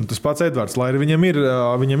 Un tas pats Edvards, lai arī viņam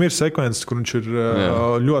ir sekvences, kur viņš ir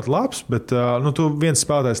ļoti labs, bet tu viens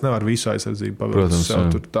spēlētājs nevar visu aizsardzību pavērt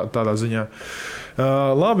sev tādā ziņā.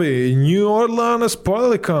 Labi, New Orleans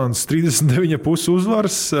Pelicans 39,5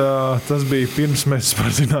 uzvars. Tas bija pirms mēs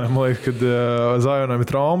zinājām, kad Zionam ir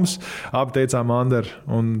traumas. Abi teicām under,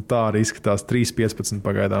 un tā arī izskatās 3-15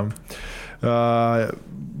 pagaidām.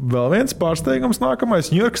 Vēl viens pārsteigums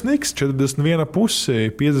nākamais. New York Knicks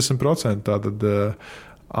 41,5, 50%. Tātad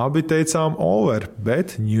abi teicām over,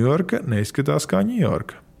 bet New York neizskatās kā New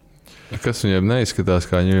York. Kas viņiem neizskatās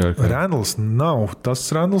kā New York? Randls nav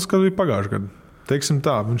tas Randls, kas bija pagājušajā gadā. Teiksim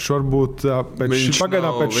tā, viņš varbūt viņš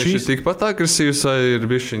ir tikpat agresīvs, vai ir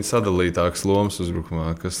bišķiņ sadalītāks lomas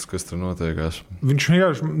uzbrukumā, kas tur notiekās?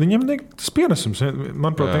 Viņam tas pienesums,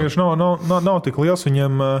 manuprāt, nav tik liels.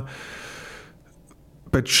 Viņam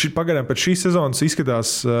pēc šīs sezonas izskatās,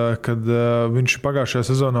 kad viņš pagājušajā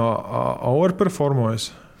sezonā overperformojas.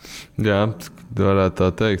 Jā, varētu tā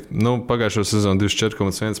teikt. Pagājušo sezonu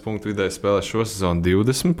 24,1 punktu vidēji spēlē, šo sezonu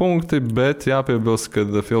 20 punkti, bet jāpiebilst, ka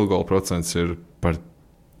field goal procents ir par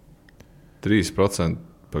 3%.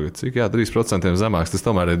 Cik? Jā, 3% zemāks. Tas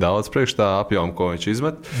tomēr ir daudz priekš tā apjoma, ko viņš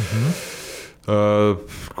izmet.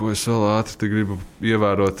 Ko es vēl ātri gribu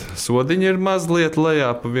ievērot. Sodiņi ir mazliet lejā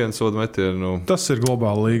pa vienu sodu metienu. Tas ir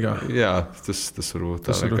globāla līgā. Jā, tas varbūt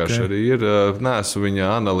tā vienkārši okay. Arī ir. Neesmu viņa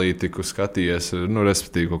analītiku skatījies,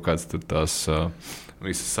 respektīvi kaut kāds tur tās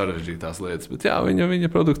visas sarežģītās lietas. Bet jā, viņa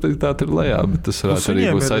produktivitāte ir lejā, bet tas varētu arī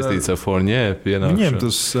būt saistīts ar Fournier pienākšanu. Viņiem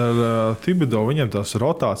tas ar Thibodeau, viņiem tās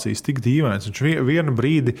rotācijas tik dīvains. Viņš vienu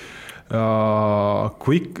brīdi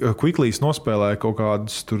Quickleys nospēlēja kaut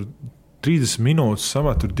kādus tur 30 minūtes,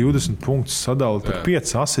 samet tur 20 punktus, sadalīt par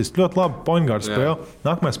 5 asists. Ļoti labi point guard spēle.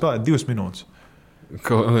 Nākamajā spēlē 2 minūtes.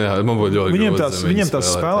 Jā, man būtu ļoti grūti. Viņiem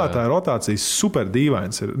tās spēlētāja rotācijas super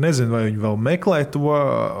dīvains ir. Nezinu, vai viņi vēl meklē to,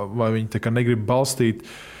 vai viņi tā kā negrib balstīt.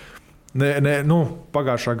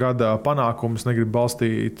 Pagājušā gada panākumus negrib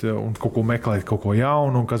balstīt un kaut ko meklēt, kaut ko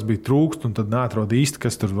jaunu, un kas bija trūkst, un tad neatrod īsti,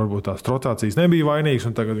 kas tur varbūt tās rotācijas nebija vainīgs,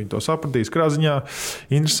 un tagad viņi to sapratīs. Krāziņā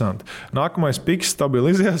interesanti. Nākamais piks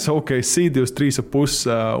stabilizējās, OKC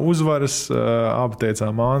 23,5 uzvaras,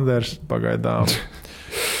 apteicām Anders pagaidām.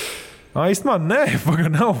 Īstenībā nē,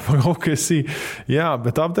 nav OKC. Jā,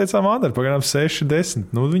 bet apteicām Anderu, pagaidām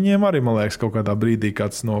 6-10. Viņiem arī, man liekas, kaut kādā brīdī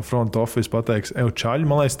kāds no front office pateiks, čaļi,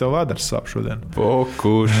 man liekas, tev vēders sāp šodien.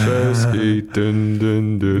 Pokuševski,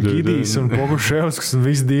 Gidijs un Pokuševskis un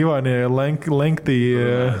visi dīvainie lenktī.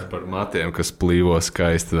 Par matiem, kas plīvo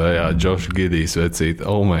skaisti vējā, Josh Gidijs vecīt,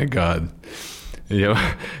 oh my god. Ja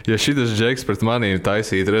šitas džeks pret manīm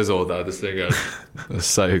taisītu rezultātu, es vienkārši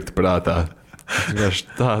sajūgtu prātā.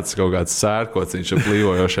 Tāds kaut kāds sērkociņš ar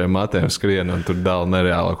plīvojošiem matiem skrien un tur dala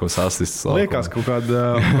nereālākos asistus. Liekas, kaut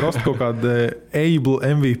kāda able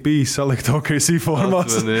MVP salikt OKC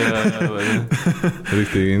formās.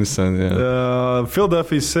 Riktīgi interesanti, jā.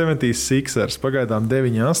 Philadelphia 76ers pagaidām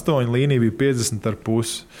 9-8, līnija bija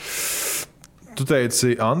 50,5. Tu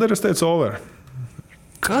teici under, es teicu over.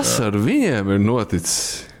 Kas ar viņiem ir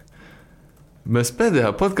noticis? Mēs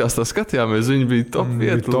pēdējā podkāstā skatījāmies, viņi bija top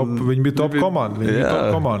vieta. Viņi bija top komanda.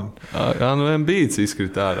 Embiids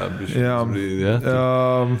izkrita ārā.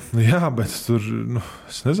 Jā, bet tur,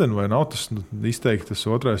 es nezinu, vai nav tas izteikti tas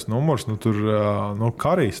otrais numurs. Tur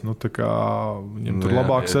Karijs, viņam tur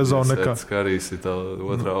labāk sezona nekā. Karijs ir tā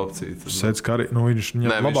otrā opcija.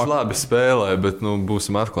 Viņš labi spēlē, bet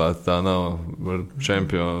būsim atklāti, tā nav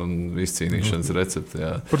čempionu izcīnīšanas recepte.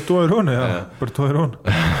 Jā. Par to ir runa, jā. Par to ir runa.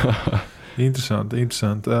 Interesanti.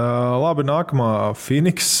 Labi, nākamā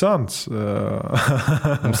Phoenix Suns.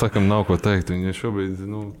 Mums sakam, nav ko teikt. Viņi šobrīd,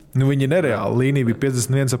 viņi ir nereāli. Līnija bija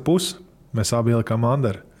 51,5. Mēs abi ielikām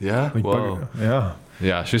Anderu. Jā,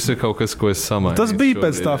 Jā, šis ir kaut kas, ko es samainīju. Tas bija šobrīd,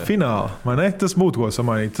 pēc tā fināla, vai ne? Tas būtu ko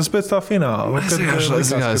samainīt. Tas pēc tā fināla.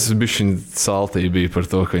 Es bišķiņ saltī biju par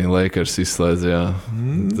to, ka viņi Lakers izslēdz, jā.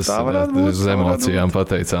 Tas uz emocijām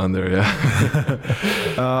pateica Andrew, jā.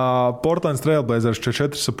 Portlands Trailblazers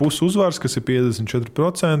 4,5 uzvars, kas ir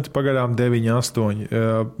 54%, pagaidām 9-8.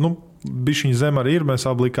 Bišķiņ zem arī ir, mēs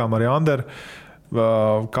abi likām arī Anderu.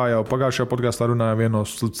 Kā jau pagājušajā podkāstā runāja, viena no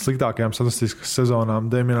sliktākajām statistikas sezonām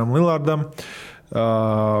Damianam Lillardam.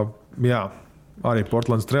 Jā, arī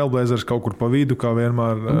Portlands Trailblazers kaut kur pa vidu, kā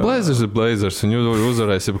vienmēr. Blazers ir Blazers, un jūs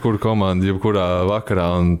uzvarēs jebkuru komandu, jebkurā vakarā,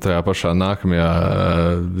 un tajā pašā nākamajā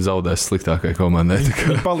zaudēs sliktākai komandai.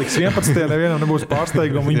 Viņi paliks 11, nevienam nebūs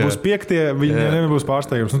pārsteigumi, viņi būs 5, viņiem nebūs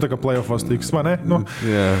pārsteigums. Tā kā playoffos tiks, vai ne?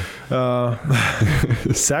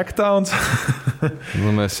 Sacktowns.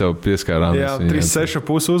 Mēs jau pieskārāmies. Jā,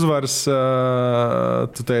 3,6,5 uzvaras.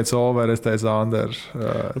 Tu teici over, es teicu under.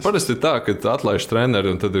 Parasti ir tā, ka atlaiž treneri,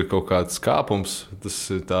 un tad ir kaut kāds kāpums.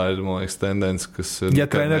 Tā ir, man liekas, tendence, kas ir. Ja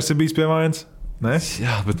treneris ir bijis pie vainas? Ne?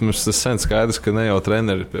 Jā, bet mums tas sen skaidrs, ka ne jau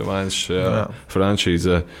treneri ir pie vainas šajā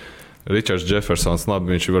franšīzē. Richards Jeffersons,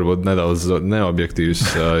 labi, viņš ir varbūt nedaudz neobjektīvs,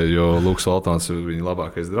 jo Luks Waltons ir viņa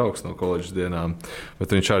labākais draugs no koledžas dienām.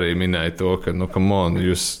 Bet viņš arī minēja to, ka,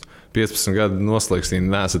 jūs 15 gadu noslēgstīgi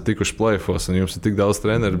neesat tikuši playoffos, un jums ir tik daudz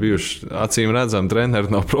treneru bijuši. Acīm redzam, treneri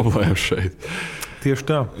nav problēma šeit. Tieši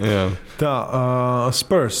tā. Jā. Tā,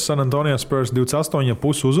 Spurs, San Antonio Spurs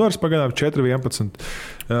 28,5 uzvaras, pagaidām 4-11.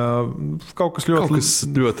 Kaut kas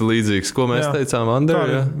ļoti līdzīgs, ko mēs teicām,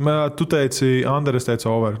 Ander. Tu teici Ander, es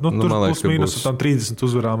teicu over. Tur plus mīnus tam 30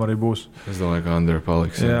 uzvarām arī būs. Es domāju, ka Ander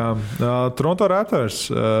paliks. Jā. Toronto Raptors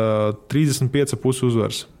 35,5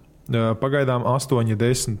 uzvaras. Pagaidām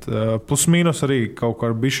 8-10. Plus mīnus arī kaut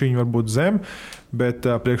kā bišķiņi varbūt zem, bet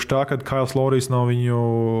priekš tā, kad Kails Lorijs nav viņu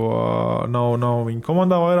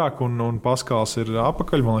komandā vairāk un Paskals ir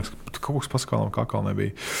apakaļ, man liekas, ka kaut kas Paskalam kā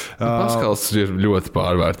nebija. Paskals ir ļoti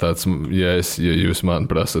pārvērtāts, ja jūs man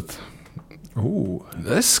prasat.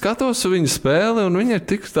 Es skatos viņa spēli, un viņa ir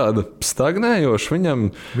tik tāda stagnējoša. Viņam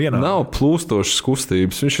nav plūstošas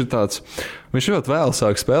kustības. Viņš ļoti vēl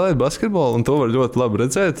sāk spēlēt basketbolu, un to var ļoti labi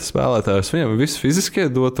redzēt. Spēlētājus viņam ir visi fiziskie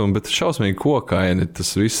dotumi, bet šausmīgi kokaini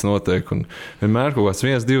tas viss notiek. Un vienmēr kaut kāds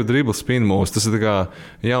 1-2 dribble spin moves. Tas ir tā kā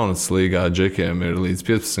jaunatnes līgā džekiem ir līdz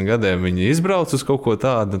 15 gadiem. Viņi izbrauc uz kaut ko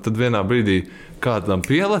tādu, un tad vienā brīdī kādam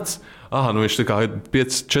pielec. Viņš tā kā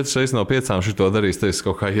 4 reizes no 5 šito darīs, tad es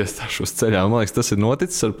kaut kā iestāšos ceļā. Man liekas, tas ir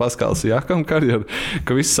noticis ar Paskalu Siakam karjeru,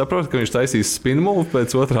 ka visi saprot, ka viņš taisīs spin move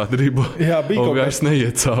pēc otrā dribla. Jā, bija kaut kas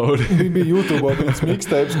neiet cauri. Bija YouTube viens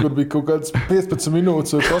mixtapes, kur bija kaut kāds 15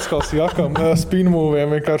 minūtes ar Paskalu Siakam spin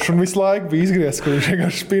moviem vienkārši, un visu laiku bija izgriezts, ka viņš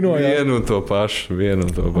vienkārši spinoja. Vienu un to pašu.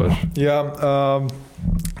 Jā,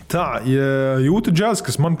 tā, Utah Jazz,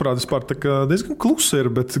 kas, manuprāt, diezgan klusi ir,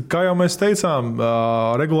 bet, kā jau mēs teicām,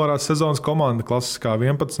 regulārās sezonas komanda klasiskā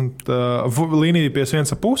 11, līnija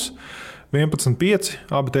 51,5, 11,5,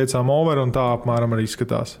 abi teicām over, un tā apmēram arī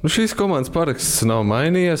izskatās. Šīs komandas paraksts nav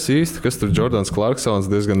mainījies īsti, kas tur Jordans Clarksons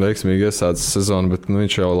diezgan veiksmīgi iesācis sezonu, bet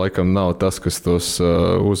viņš jau laikam nav tas, kas tos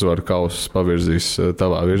uzvaru kausus pavirzīs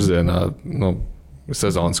tavā virzienā,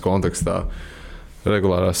 sezonas kontekstā.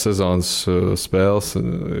 Regulārās sezonas spēles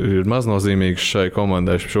ir maznozīmīgas šai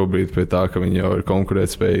komandai šobrīd pie tā, ka viņi jau ir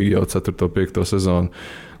konkurētspējīgi jau 4. 5. sezonu.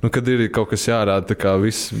 Kad ir kaut kas jārāda, tā kā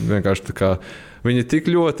viss vienkārši tā kā viņi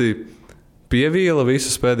tik ļoti pievīla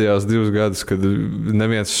visus pēdējās 2 gadus, kad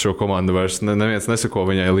neviens šo komandu vairs neviens nesako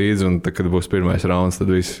viņai līdzi, un tad, kad būs pirmais rauns,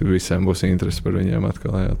 tad visiem būs interesi par viņiem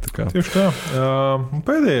atkal. Jā, tā kā. Tieši tā.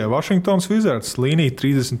 Pēdējā Washingtons Wizards līnija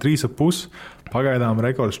 33,5. Pagaidām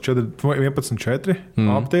rekords 11,4.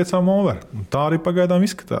 Aptiecām over. Tā arī pagaidām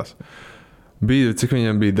izskatās. Cik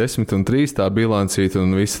viņiem bija 10-3 tā bilancīta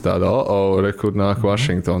un visi tāda, rekur nāk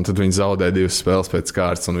Washington, tad viņi zaudēja 2 spēles pēc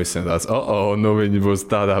kārtas un visiem tāds, viņi būs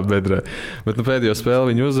tādā bedrē. Bet pēdējo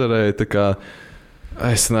spēli viņi uzvarēja, tā kā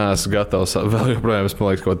es neesmu gatavs, vēl joprojām es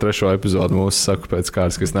palieku kaut 3. epizodu mūsu saku pēc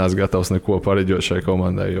kārtas, ka es neesmu gatavs neko pareģot šai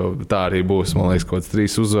komandai, jo tā arī būs, man liekas, kaut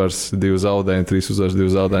 3 uzvaras, 2 zaudējumi, 3 uzvaras, 2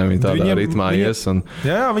 zaudējumi, viņi tādā ritmā ies.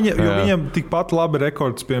 Viņiem tikpat labi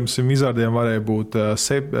rekords, piemēram, Wizardiem varēja būt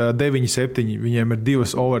 9-7, viņiem ir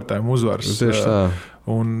 2 overtime uzvaras. Tieši tā.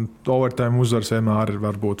 Un overtime uzvaras vienmēr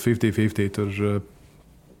var būt 50-50, tur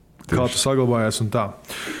kā tu saglabājies un tā.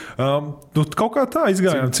 Kaut kā tā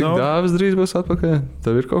izgājām. Cik Dāvis drīz būs atpakaļ?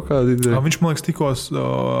 Tev ir kaut kāda ideja? Viņš, man liekas, tikos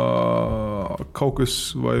kaut kas,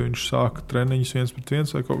 vai viņš sāka treniņus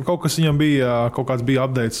 1-1, vai kaut kas viņam bija, kaut kāds bija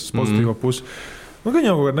updates uz pozitīvo pusi.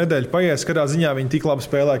 Viņam kaut kāda nedēļa paies, kādā ziņā viņi tik labi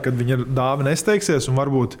spēlē, kad viņa Dāvi nesteigsies, un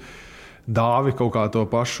varbūt Dāvi kaut kā to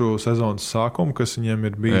pašu sezonas sākumu, kas viņiem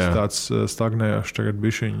ir bijis tāds stagnējošs tagad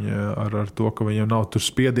bišķiņi ar to, ka viņiem nav tur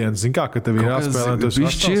spiediens. Zin kā, ka tev ir jāspēlē.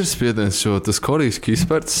 Viņš ir spiediens, jo tas Korejs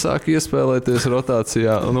Kisperts sāk iespēlēties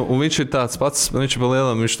rotācijā, un viņš ir tāds pats, viņš ir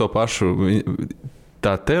palielam, viņš to pašu,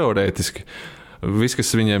 tā teorētiski, viss,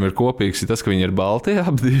 kas viņiem ir kopīgs, ir tas, ka viņi ir balti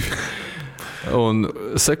apdivi. Un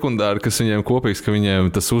sekundāri, kas viņiem kopīgs, ka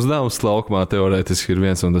viņiem tas uzdevums laukumā teorētiski ir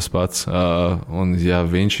viens un tas pats. Un ja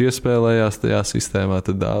viņš iespēlējās tajā sistēmā,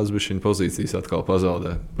 tad Dāvis bija viņa pozīcijas atkal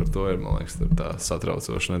pazaudē. Par to ir, man liekas, tā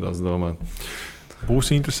satraucoši nedaudz domāt.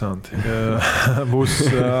 Būs interesanti.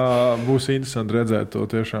 Būs interesanti redzēt to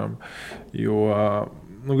tiešām, jo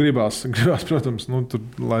gribās, protams, tur,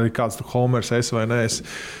 lai kāds tur Homers es vai ne,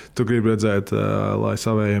 tu gribi redzēt, lai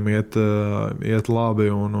savējiem iet labi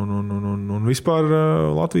un vispār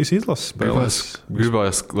Latvijas izlases spēlēs.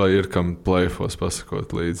 Gribās, lai ir kam play-offos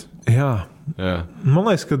pasakot līdzi. Jā. Man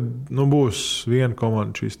liekas, ka būs viena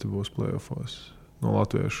komanda šīs te būs play-offos no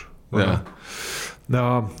latviešu. Jā.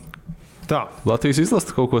 Tā. Latvijas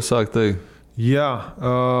izlase kaut ko sāk teikt? Jā,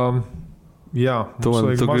 mums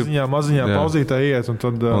vajag maziņā pauzītē iet. Un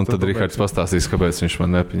tad Rihards pastāstīs, kāpēc viņš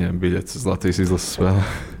man nepieņēma biļetes uz Latvijas izlases spēli.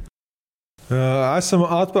 Esam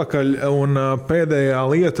atpakaļ, un pēdējā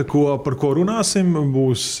lieta, par ko runāsim,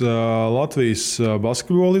 būs Latvijas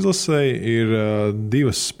basketbola izlasei. Ir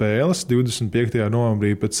 2 spēles. 25.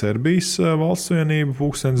 novembrī pēc Serbijas valsts vienība,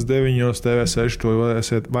 2009. TV6 to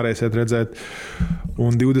varēsiet redzēt.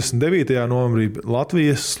 Un 29. novembrī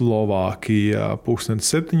Latvijas Slovākija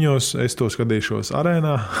 2007. Es to skatīšos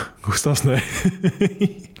arēnā. Gustavs ne.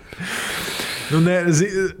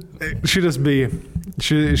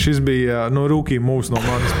 Šis bija rookie moves no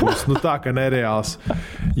manas puses. Tā kā nereāls.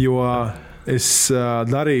 Jo es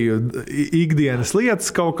darīju ikdienas lietas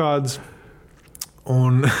kaut kādas.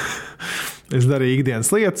 Un es darīju ikdienas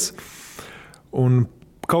lietas. Un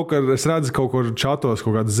kaut kad es redzu, kaut kur čatos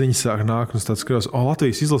kaut kādas ziņas sāk nākt. Un tāds skatās,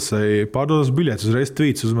 Latvijas izlasēja pārdodas biļetes. Uzreiz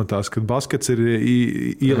tvīts uzmetās, kad baskets ir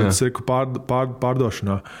ielicis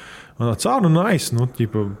pārdošanā. Un tāds, nice,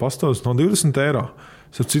 pastāvs no 20 eiro.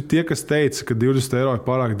 Tie, kas teica, ka 20 eiro ir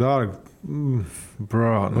pārāk dārgi,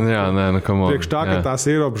 priekš tā, ka tās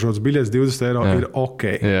ierobežotas biļetes 20 eiro ir ok.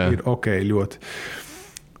 Ir ok ļoti.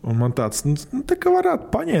 Un man tāds, tā kā varētu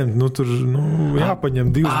paņemt, tur jāpaņem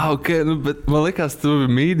 2. Okay, bet man likās, tu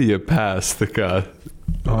biji media pass, tā kā.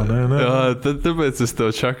 Nē. Tāpēc es tev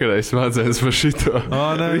čakarēju smadzenes par šito.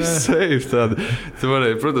 Viss safe tāda. Tu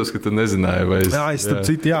varēji, protams, ka tu nezināji, vai es... Es starp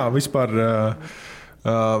citu, vispār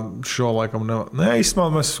šo laikam nē, mēs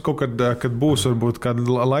kaut kad būs, varbūt kād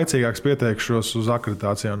laicīgāks pieteikšos uz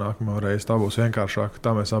akreditācijā nākamā reize. Tā būs vienkāršāk, tā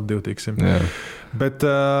mēs ap 2 tiksim. Bet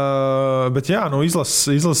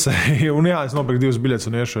izlasēju, un es nopirku 2 biļetes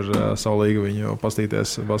un iešu ar savu līgu viņu pastīties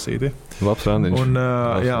basīti. Labs randiņš. Un,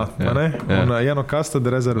 un kas tad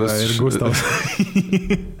rezervē ir Gustavs?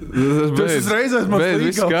 Bet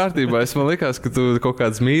viss kārtībā. Man likās, ka tu kaut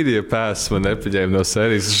kāds media pass man nepaņēmi no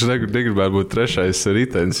sērijas. Es negribētu būt 3.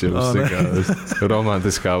 ritenis jums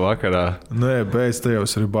romantiskā vakarā. Nē, beidz te jau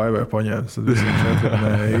es arī baivē paņēmu. Tad visam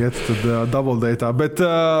iet, tad double datā. Bet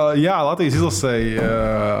Latvijas izlasēja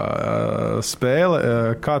spēle,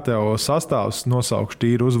 kā tev sastāvs nosaukšu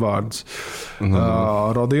tīri uzvārdus.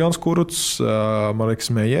 Rodions Kurucs, Mareks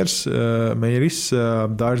Mejeris, Dairis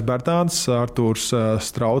Bērtāns, Artūrs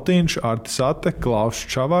Strautīņš, Artis Ate, Klaus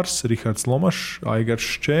Čavars, Rihards Lomašs, Aigars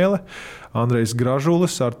Šķēle, Andrejs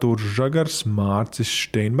Gražulis, Artūrs Žagars, Mārcis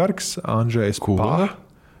Steinbergs, Andžejs Pā.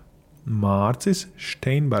 Mārcis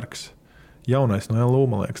Steinbergs. Jaunais no LU,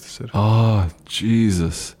 man liekas, tas ir.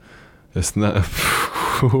 Jesus. Es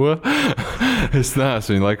neesmu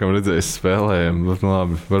viņu laikam redzējis spēlējumu, bet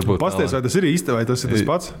labi, varbūt. Pasties, vai tas ir īsti, vai tas ir tas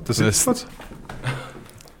pats? Tas ir tas pats?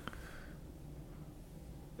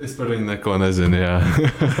 Es par viņu neko nezinu, jā.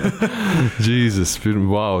 Jesus,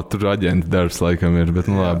 wow, tur aģenta darbs laikam ir,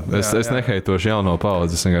 bet labi. Es neheitošu jauno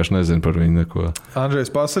paudzi, es vienkārši nezinu par viņu neko.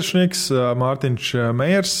 Andžejs Pasačniks, Mārtiņš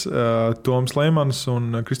Mejers, Toms Leimans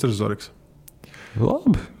un Kristers Zoriks.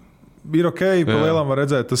 Labi. Ir ok, pa lielām var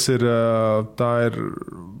redzēt, tas ir,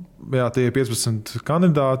 tie ir 15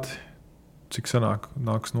 kandidāti. Cik sanāk?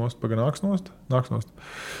 Nāks nost?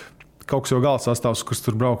 Kaut kas jau galds sastāvs, kas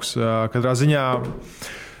tur brauks. Katrā ziņā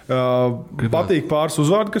patīk pāris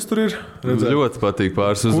uzvārdi, kas tur ir. Redzēt. Ļoti patīk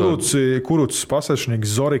pāris uzvārdi. Kurucs, Pasečniks,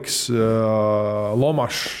 Zoriks,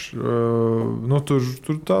 Lomašs.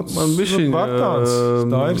 Tur tāds Bērtāns.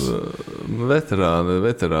 Tā ir.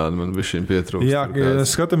 Veterāni man bišķiņ pietrūkst. Jā,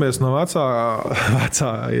 skatāmies no vecā,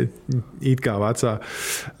 it kā vecā.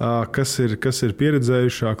 Kas ir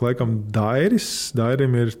pieredzējušāk, laikam Dairis.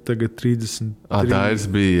 Dairim ir tagad 30.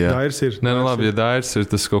 Dairis bija, jā. Dairis ir. Nē, labi, ja Dairis ir,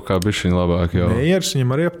 tas kaut kā bišķiņ labāk jau. Mejers, viņam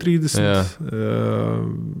arī ap 30.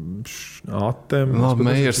 Labi,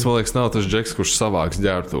 Mejers, man liekas, nav tas džeks, kurš savāks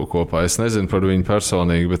ģērbtuvu kopā. Es nezinu par viņu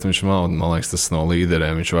personīgi, bet viņš man liekas, tas no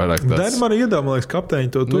līderiem. Viņš vairāk tāds... Dairim arī iedā, man liekas, kapteiņi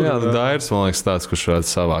to tur. Jā, Dairis, man liekas, tāds, kurš varētu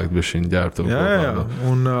savākt bišķiņu ģērbtuvu kopā. Jā.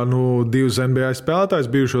 Un 2 NBA spēlētājs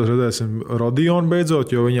bijušos redzēsim Rodionu beidzot,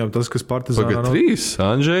 jo viņam tas, kas Partizānā... 3,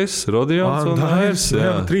 Andžejs, Rodions un Dairis.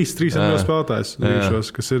 Jā, 3 NBA spēlētājs bijušos,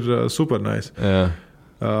 kas ir supernais. Jā.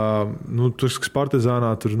 Tas, kas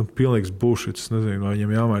Partizānā tur pilnīgs bullshit. Es nezinu, vai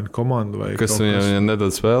viņam jāmaina komanda vai kas viņam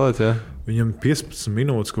nedod spēlēt, jā? Viņam 15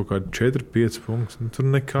 minūtes, kaut kādi 4-5 punkti. Tur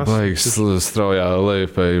nekas. Baigs straujā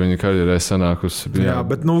lejupēji viņa karjerē sanākusi. Jā,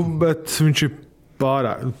 bet viņš ir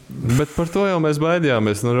pārāk. Bet par to jau mēs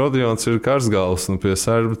baidījāmies. Rodions ir karsgals, pie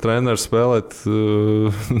serbu treneru spēlēt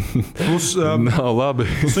nav labi.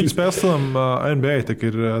 Viņa spēles stilam NBA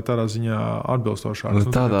ir tādā ziņā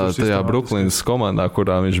atbilstošāk. Tajā Brooklynas komandā,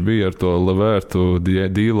 kurā viņš bija ar to Levērtu,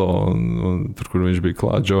 Dīlo un tur, kur viņš bija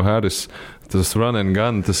klāt, Joe Harris. tas run and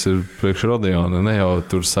gun, tas ir priekš Rodiona, ne jau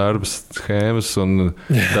tur sērbas schēmas un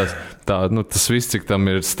tas viss, cik tam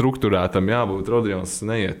ir struktūrētam jābūt, Rodions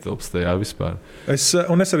neietilpst tajā vispār. Es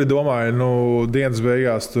arī domāju, dienas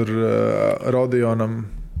beigās tur Rodionam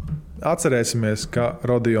atcerēsimies, ka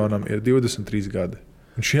Rodionam ir 23 gadi.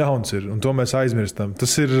 Viņš jauns ir, un to mēs aizmirstam.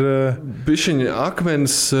 Tas ir... Bišķiņa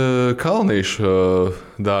akmens Kalnīšu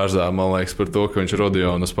dārzā, man liekas, par to, ka viņš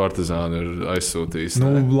Rodionas Partizānu ir aizsūtījis.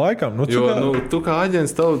 Laikam. Tu kā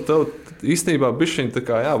aģents, tev īstenībā bišķiņa tā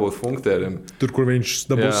kā jābūt funktērim. Tur, kur viņš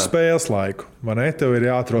dabūs spēles laiku, vai ne? Tev ir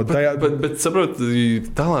jāatrod. Bet saprot,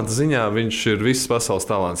 talanta ziņā viņš ir viss pasaules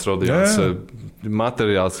talants Rodions.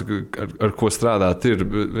 Materiāls, ar ko strādāt, ir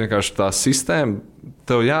vienkārši tā sistēma.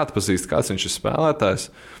 Tev jāatpazīst, kāds viņš ir spēlētājs.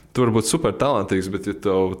 Tu vari būt super talantīgs, bet ja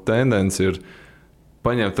tev tendence ir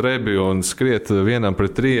paņemt rebi un skriet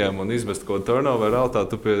 1-3 un izmest kaut turnover autā,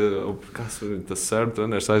 tu tas sērbu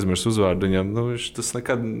treneris aizmirs uzvārdu viņam.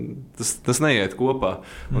 Tas neiet kopā.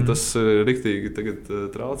 Un tas riktīgi tagad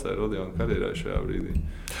traucē Rodiona karjerai šajā brīdī.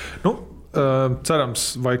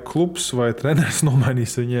 Cerams, vai klubs vai treneris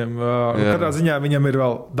nomainīs viņiem. Katrā ziņā viņam ir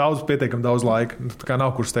vēl pietiekami daudz laika. Tā kā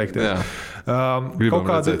nav kur steigties. Gribam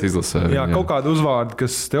redzēt izlasē. Kaut kādu uzvārdu,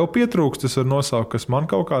 kas tev pietrūkst, tas var nosaukt, kas man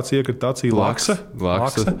kaut kāds iekrita acī. Lakse.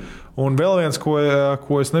 Un vēl viens, ko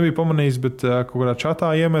es nebiju pamanījis, bet kaut kādā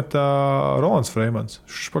čatā iemeta Rolands Freimans.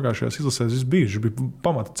 Viņš pagājušajās izlasēs viņš bija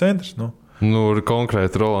pamata centrs.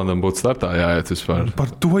 Konkrēti Rolandam būtu startā jāiet vispār. Par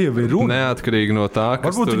to jau ir runa. Neatkarīgi no tā,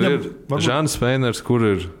 kas varbūt tur ir. Žans Feiners, kur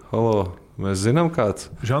ir? Mēs zinām kāds.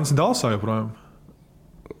 Žans Dalsā joprojām.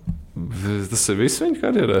 Tas ir viss viņa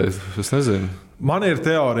karjerā? Es nezinu. Man ir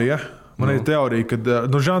teorija, ka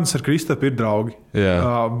Žans ar Kristapu ir draugi.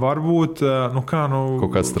 Varbūt, kaut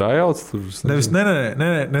kāds tryouts?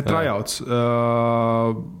 Ne tryouts.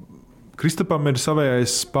 Kristapam ir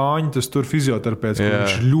savējais spāņu, tas tur fizioterapeits,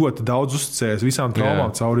 viņš ļoti daudz uzticējies, visām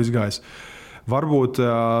traumām cauri izgājis. Varbūt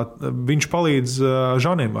viņš palīdz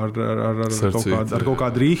Žanim ar kaut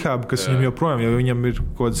kādu rehab, kas viņam joprojām, ja viņam ir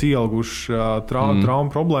kaut kāds ielguši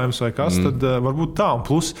traumu problēmas vai kas, tad varbūt tā. Un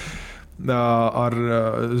plus,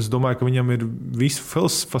 es domāju, ka viņam ir visu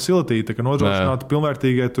facility, tā kā nodrošinātu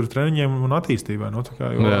pilnvērtīgai tur treniņiem un attīstībai.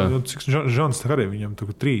 Cik Žans arī viņam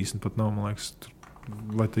 30 pat nav, man liekas,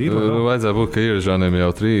 vai tā ir? Vajadzētu būt, ka ir Žanim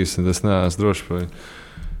jau 30, es neesmu droši par viņu.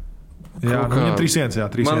 Viņam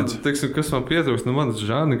 3-1. Kas man pietrūkst, man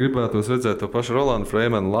Žani gribētos redzēt to pašu Rolandu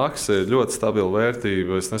Freimanu. Lakse ir ļoti stabila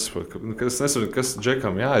vērtība. Es nesaprotu, kas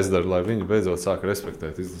Džekam jāizdara, lai viņi beidzot sāk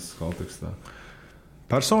respektēt izlases kontekstā.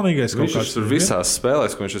 Personīgais kaut kāds. Viņš tur visās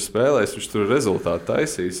spēlēs, ko viņš ir spēlējis, viņš tur rezultātu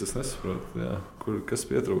taisīs. Es nesaprotu, kas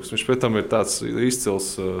pietrūkst. Viņš pēc tam ir tāds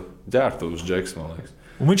izcils ģērbtuves Džeks, man liekas.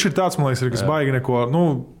 Un viņš ir tāds, man liekas, kas baigi neko,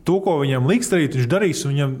 to, ko viņam liks darīt, viņš darīs.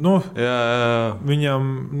 Viņam,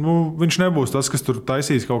 viņš nebūs tas, kas tur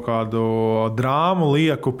taisīs kaut kādu drāmu,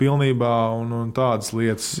 lieku pilnībā un tādas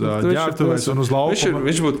lietas ģērbtuvēs un uz laukuma.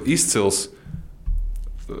 Viņš būtu izcils.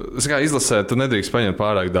 Es kā izlasē, tu nedrīkst paņemt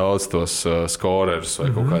pārāk daudz tos skorerus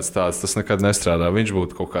vai kaut kāds tāds. Tas nekad nestrādā. Viņš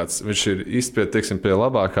būtu kaut kāds, viņš ir izspiet, pie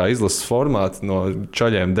labākā izlases formāta no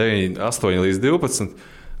čaļiem 8 līdz 12.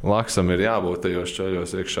 Laksam ir jābūt tajos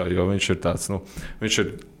čaļos iekšā, jo viņš ir tāds, viņš ir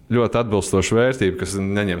ļoti atbilstoša vērtība, kas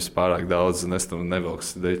neņems pārāk daudz un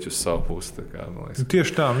nevilks deķi uz savu pusi.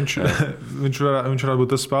 Tieši tā, viņš varētu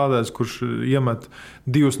būt tas spēlētājs, kurš iemet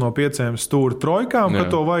 2 no 5 stūra trojkām,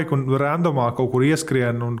 kad to vajag un randomā kaut kur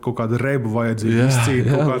ieskrien un kaut kādu rebu vajadzību izcīt,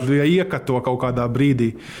 iekato kaut kādā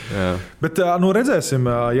brīdī. Jā. Bet redzēsim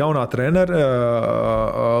jaunā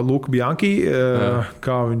trenera Luka Bianchi,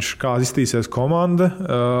 kā iztīsies komanda.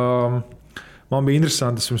 Man bija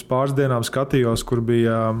interesanti, es pirms pāris dienām skatījos, kur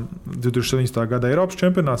bija 2017. gada Eiropas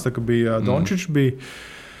čempionāts, tā kā bija Dončičs bija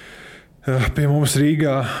pie mums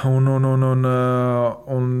Rīgā, un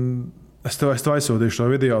es tev aizsūtīšu šo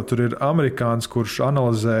video. Tur ir amerikānis, kurš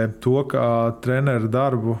analizē to, kā treneru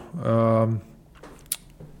darbu,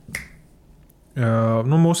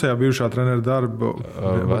 mūsējā bijušā treneru darbu,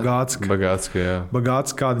 Bagātska,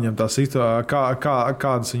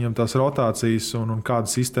 kādas viņam tās rotācijas un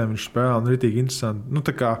kādas sistēmas viņš spēlē, un ritīgi interesanti.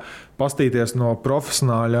 Tā kā pastīties no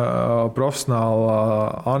profesionāla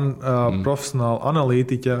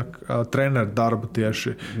analītiķa treneru darba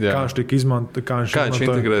tieši, kā viņš tika izmantot. Kā viņš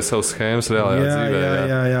integrē savus schēmas reālajā dzīvē.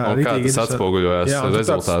 Jā. Un kā tas atspoguļojās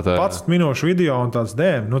rezultātā. 15 minūšu video un tāds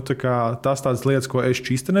tās tādas lietas, ko es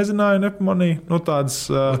čīsti nezināju, nepamanīju.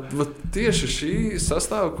 Tieši šī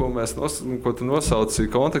sastāva, ko tu nosauci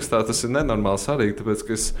kontekstā, tas ir nenormāli svarīgi, tāpēc,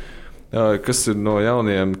 ka Kas ir no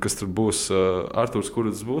jauniem, kas tur būs? Artūrs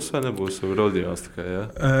Kurds būs vai nebūs? Rodions tikai, jā?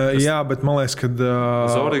 Jā, bet man liekas, ka...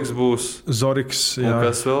 Zoriks būs. Zoriks, jā. Un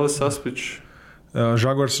kas vēl ir Saspičs?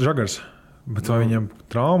 Žagars. Bet vai viņam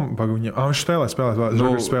trauma? Viņš spēlē.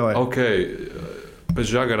 Žagars spēlē. Ok.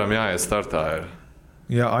 Pēc Žagaram jāiet startā ir.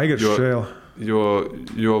 Jā, Aigars šēla.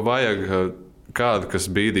 Jo vajag kādu,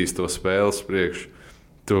 kas bīdīs to spēles priekš.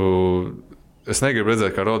 Es negribu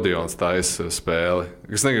redzēt, ka Rodions taisa spēli.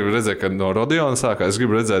 Es negribu redzēt, ka no Rodiona sākās. Es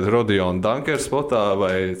gribu redzēt Rodionu Dunker spotā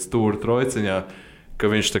vai stūra trojciņā,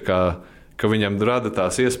 ka viņam rada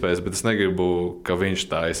tās iespējas, bet es negribu, ka viņš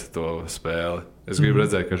taisa to spēli. Es gribu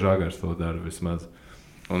redzēt, ka Žagars to dara vismaz.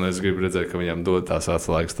 Un es gribu redzēt, ka viņam dod tās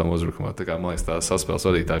atslēgas tam uzbrukumā. Tā kā, man liekas, tā saspēles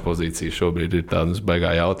vadītāja pozīcija šobrīd ir tāda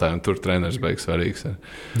baigā jautājuma. Tur treneris beigas svarīgs.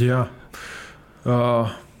 Jā.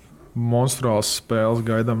 Monstruāls spēles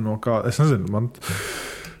gaidām no kā. Es nezinu, man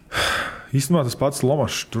īstenībā tas pats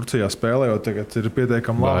Lomašs Turcijā spēlē, jo tagad ir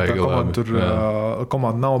pietiekami labi.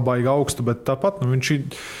 Komanda nav baigi augstu, bet tāpat viņš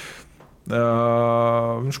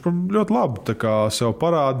ļoti labi sev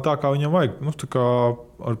parāda tā, kā viņam vajag.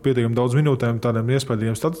 Ar pietiekami daudz minūtēm, tādiem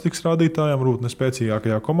iespējamiem statistikas rādītājiem, rūt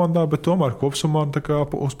nespēcīgākajā komandā, bet tomēr kopsumā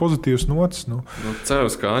uz pozitīvas nots.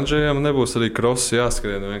 Cerams, ka Andžejam nebūs arī kross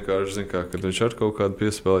jāskrien. Vienkārši, kad viņš ar kaut kādu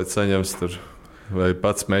piespēlēt saņems tur, vai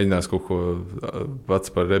pats mēģinās kaut ko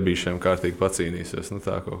pats par rebīšiem kārtīgi pacīnīsies.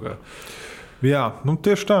 Tā kaut kā. Jā,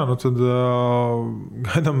 tieši tā. Tad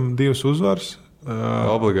gaidām 2 uzvaras.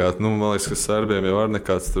 Obligāti. Man liekas, ka Serbiem jau ar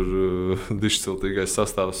nekāds tur dišciltīgais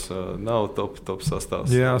sastāvs nav top sastāvs.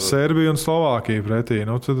 Jā, Serbija un Slovākija pretī.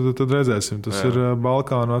 Tad redzēsim. Tas ir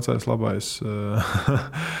Balkānu vecais labais.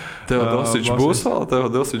 Teodosičs būs vēl?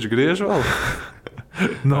 Teodosičs griež vēl?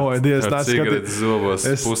 Nav idejas. Ar cigaretes zobos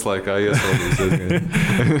puslaikā iesaldīsies.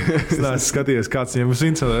 Es neesmu skatījies, kāds viņiem būs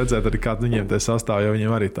interesanti redzēt, arī kāds viņiem te sastāv, jo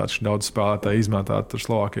viņiem arī tāds daudz spēlētāji izmētāt tur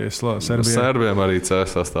Slovākijai, Serbijai. Serbiem arī C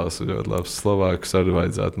sastāvs ir ļoti labs. Slovākus arī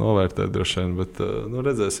vajadzētu novērtēt droši vien, bet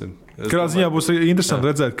redzēsim. Kādā ziņā būs interesanti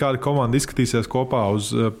redzēt, kāda komanda izskatīsies kopā uz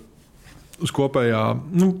kopējā,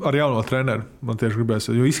 ar jauno treneru. Man tieši gribēs,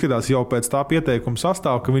 jo izskatās jau pēc tā pieteikuma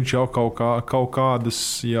sastāv, ka viņš jau kaut kādas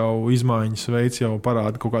jau izmaiņas veids, jau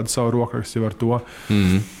parāda kaut kādu savu rokrakstu ar to.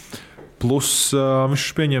 Plus viņš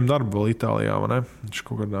pieņēma darbu vēl Itālijā, vai ne? Viņš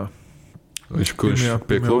kaut kādā... Viņš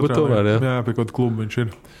pie kluba tomēr, jā? Jā, pie kāda kluba viņš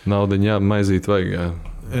ir. Naudiņā maizīt vajag, jā.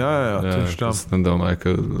 Jā, tieši tā. Es nedomāju,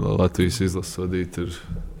 ka Latvijas izlasodīt ir...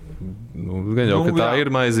 Gan jau, ka tā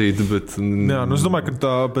ir maizīte, bet es domāju, ka tā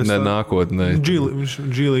pēc nākotnē. Viņš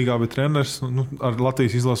G-līgā bija treneris ar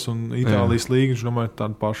Latvijas izlasu un Itālijas līgu. Viņš domāju,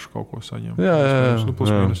 tādu pašu kaut ko saņem. Jā.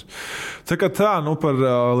 Tā kā tā, par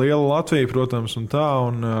lielu Latviju, protams, un tā,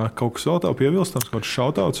 un kaut kas vēl tev piebilstams, kaut kas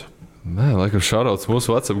šautauts? Nē, laikam šautauts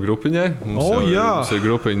mūsu WhatsApp grupiņai. Mums ir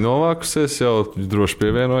grupiņa novākusies, jau droši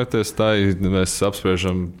pievienojoties. Tā mēs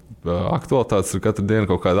apspriežam aktualitātes, tur katru dienu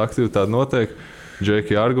kaut kāda aktivitāte notiek.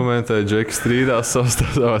 Džeki argumentē, Džeki strīdās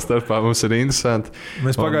savā starpā. Mums ir interesanti.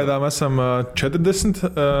 Mēs pagaidām esam 40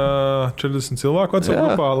 cilvēku vecā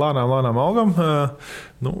grupā, lēnām augam.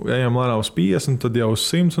 Ejam lēnām uz 50, tad jau uz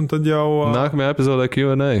 100, un tad jau... Nākamajā epizodē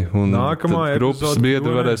Q&A. Nākamā grupas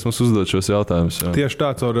biedri varēs mums uzdot šos jautājumus. Jā. Tieši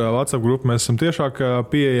tā, caur WhatsApp grupu mēs esam tiešāk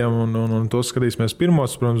pieejami, un tos skatīsimies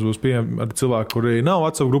pirmos. Protams, būs pieejami arī cilvēki, kuri nav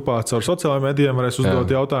WhatsApp grupā, caur sociālajiem medijiem varēs uzdot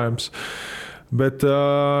jautājumus. Bet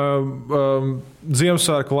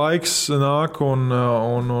Ziemassvētku laiks nāk, un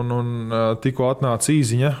tikko atnāca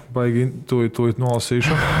īziņa, baigi tūlīt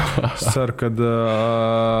nolasīšu. Es ceru,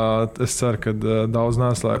 ka daudz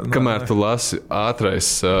neslēg. Kamēr tu lasi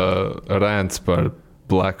ātrais rants par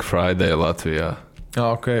Black Friday Latvijā.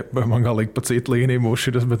 Okay. Man galīgi pa citu līniju būs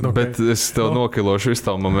šis, bet... Bet es tev nokilošu visu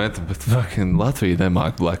tavu momentu, bet Latvija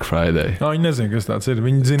nemāk Black Friday. Viņi nezina, kas tāds ir.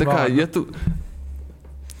 Viņi zina tā kā, ja tu...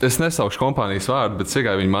 Es nesaukšu kompānijas vārdu, bet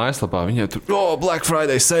cikai viņa mājaslapā viņai tur Black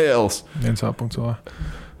Friday sales. Viens A.O.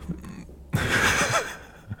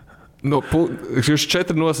 Ir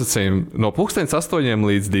 4 nosacījumi. No 8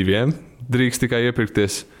 līdz 2 drīkst tikai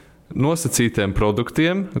iepirkties nosacītiem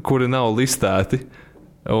produktiem, kuri nav listēti,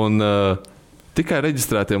 un tikai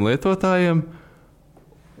reģistrētiem lietotājiem.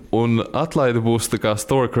 Un atlaide būs tā kā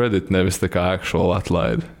store credit, nevis tā kā actual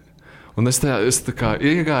atlaide. Un es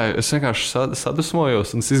iegāju, es vienkārši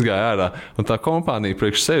sadusmojos, un es izgāju ārā. Un tā kompānija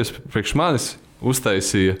priekš sevis, priekš manis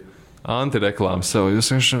uztaisīja antireklāmu sev.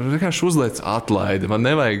 Es vienkārši uzlieku atlaidi. Man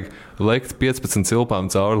nevajag lekt 15 cilpām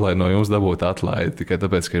cauri, lai no jums dabūtu atlaidi. Tikai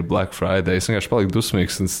tāpēc, ka ir Black Friday. Es vienkārši paliku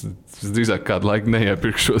dusmīgs un es drīzāk kādu laiku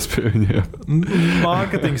neiepirkšos pie viņiem.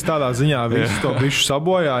 Mārketings tādā ziņā visu to bišķi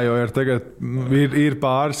sabojā, jo ir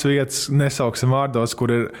pāris vietas, nesauksim vārdos, kur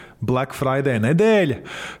ir Black Friday nedēļa.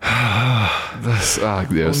 Tas,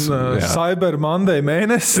 Dievs. Un Cyber Monday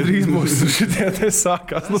mēnesis drīz būs šitie te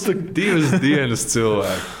sākās. 2 dienas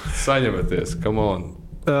cilvēki. Saņematies, come on.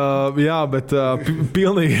 Jā, bet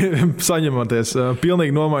pilnīgi saņemoties,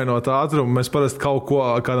 pilnīgi nomainot ātrumu. Mēs parasti kaut ko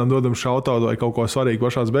kādam dodam šautautu vai kaut ko svarīgu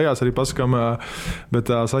pašās beigās arī pasakām, bet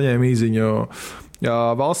saņēma īziņu.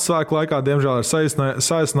 Valsts svētku laikā, diemžēl, ir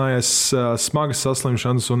saīsinājies smagas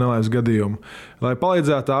saslimšanas un nelaimes gadījumi. Lai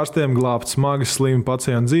palīdzētu ārstiem glābt smagi slimu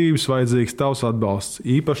pacientu dzīves, vajadzīgs tavs atbalsts.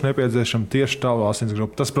 Īpaši nepieciešama tieši tava asins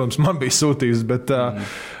grupa. Tas, protams, man bija sūtījums, bet,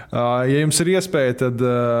 ja jums ir iespēja, tad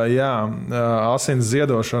asins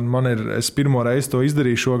ziedošana es pirmo reizi to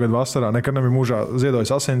izdarīju šogad vasarā. Nekad nebiju mūžā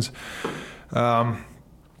ziedojis asins.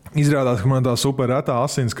 Izrādās, ka man tā super retā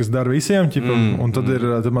asins, kas dara visiem, un tad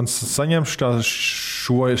man saņem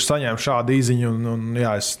šādu īziņu, un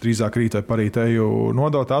es drīzāk rīt vai parīt eju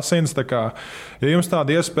nodot asins. Tā kā, ja jums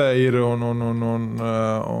tāda iespēja ir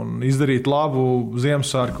un izdarīt labu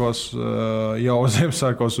Ziemassvētkos, jau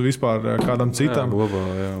Ziemassvētkos un vispār kādam citam,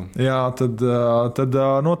 tad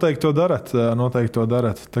noteikti to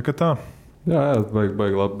darat. Tā kā tā. Jā,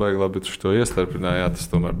 baigi labi, bet to iestarpināja,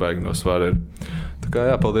 tas tomēr baigi no svara ir. Tā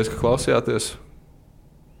kā paldies, ka klausījāties.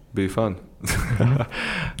 Bija fun.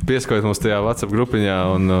 Pieskaitiet mums tajā WhatsApp grupiņā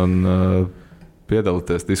un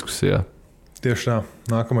piedalieties diskusijā. Tieši tā.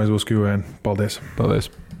 Nākamais būs Q&A. Paldies.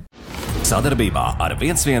 Sadarbībā ar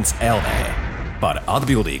 11 LV par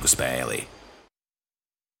atbildīgu spēli.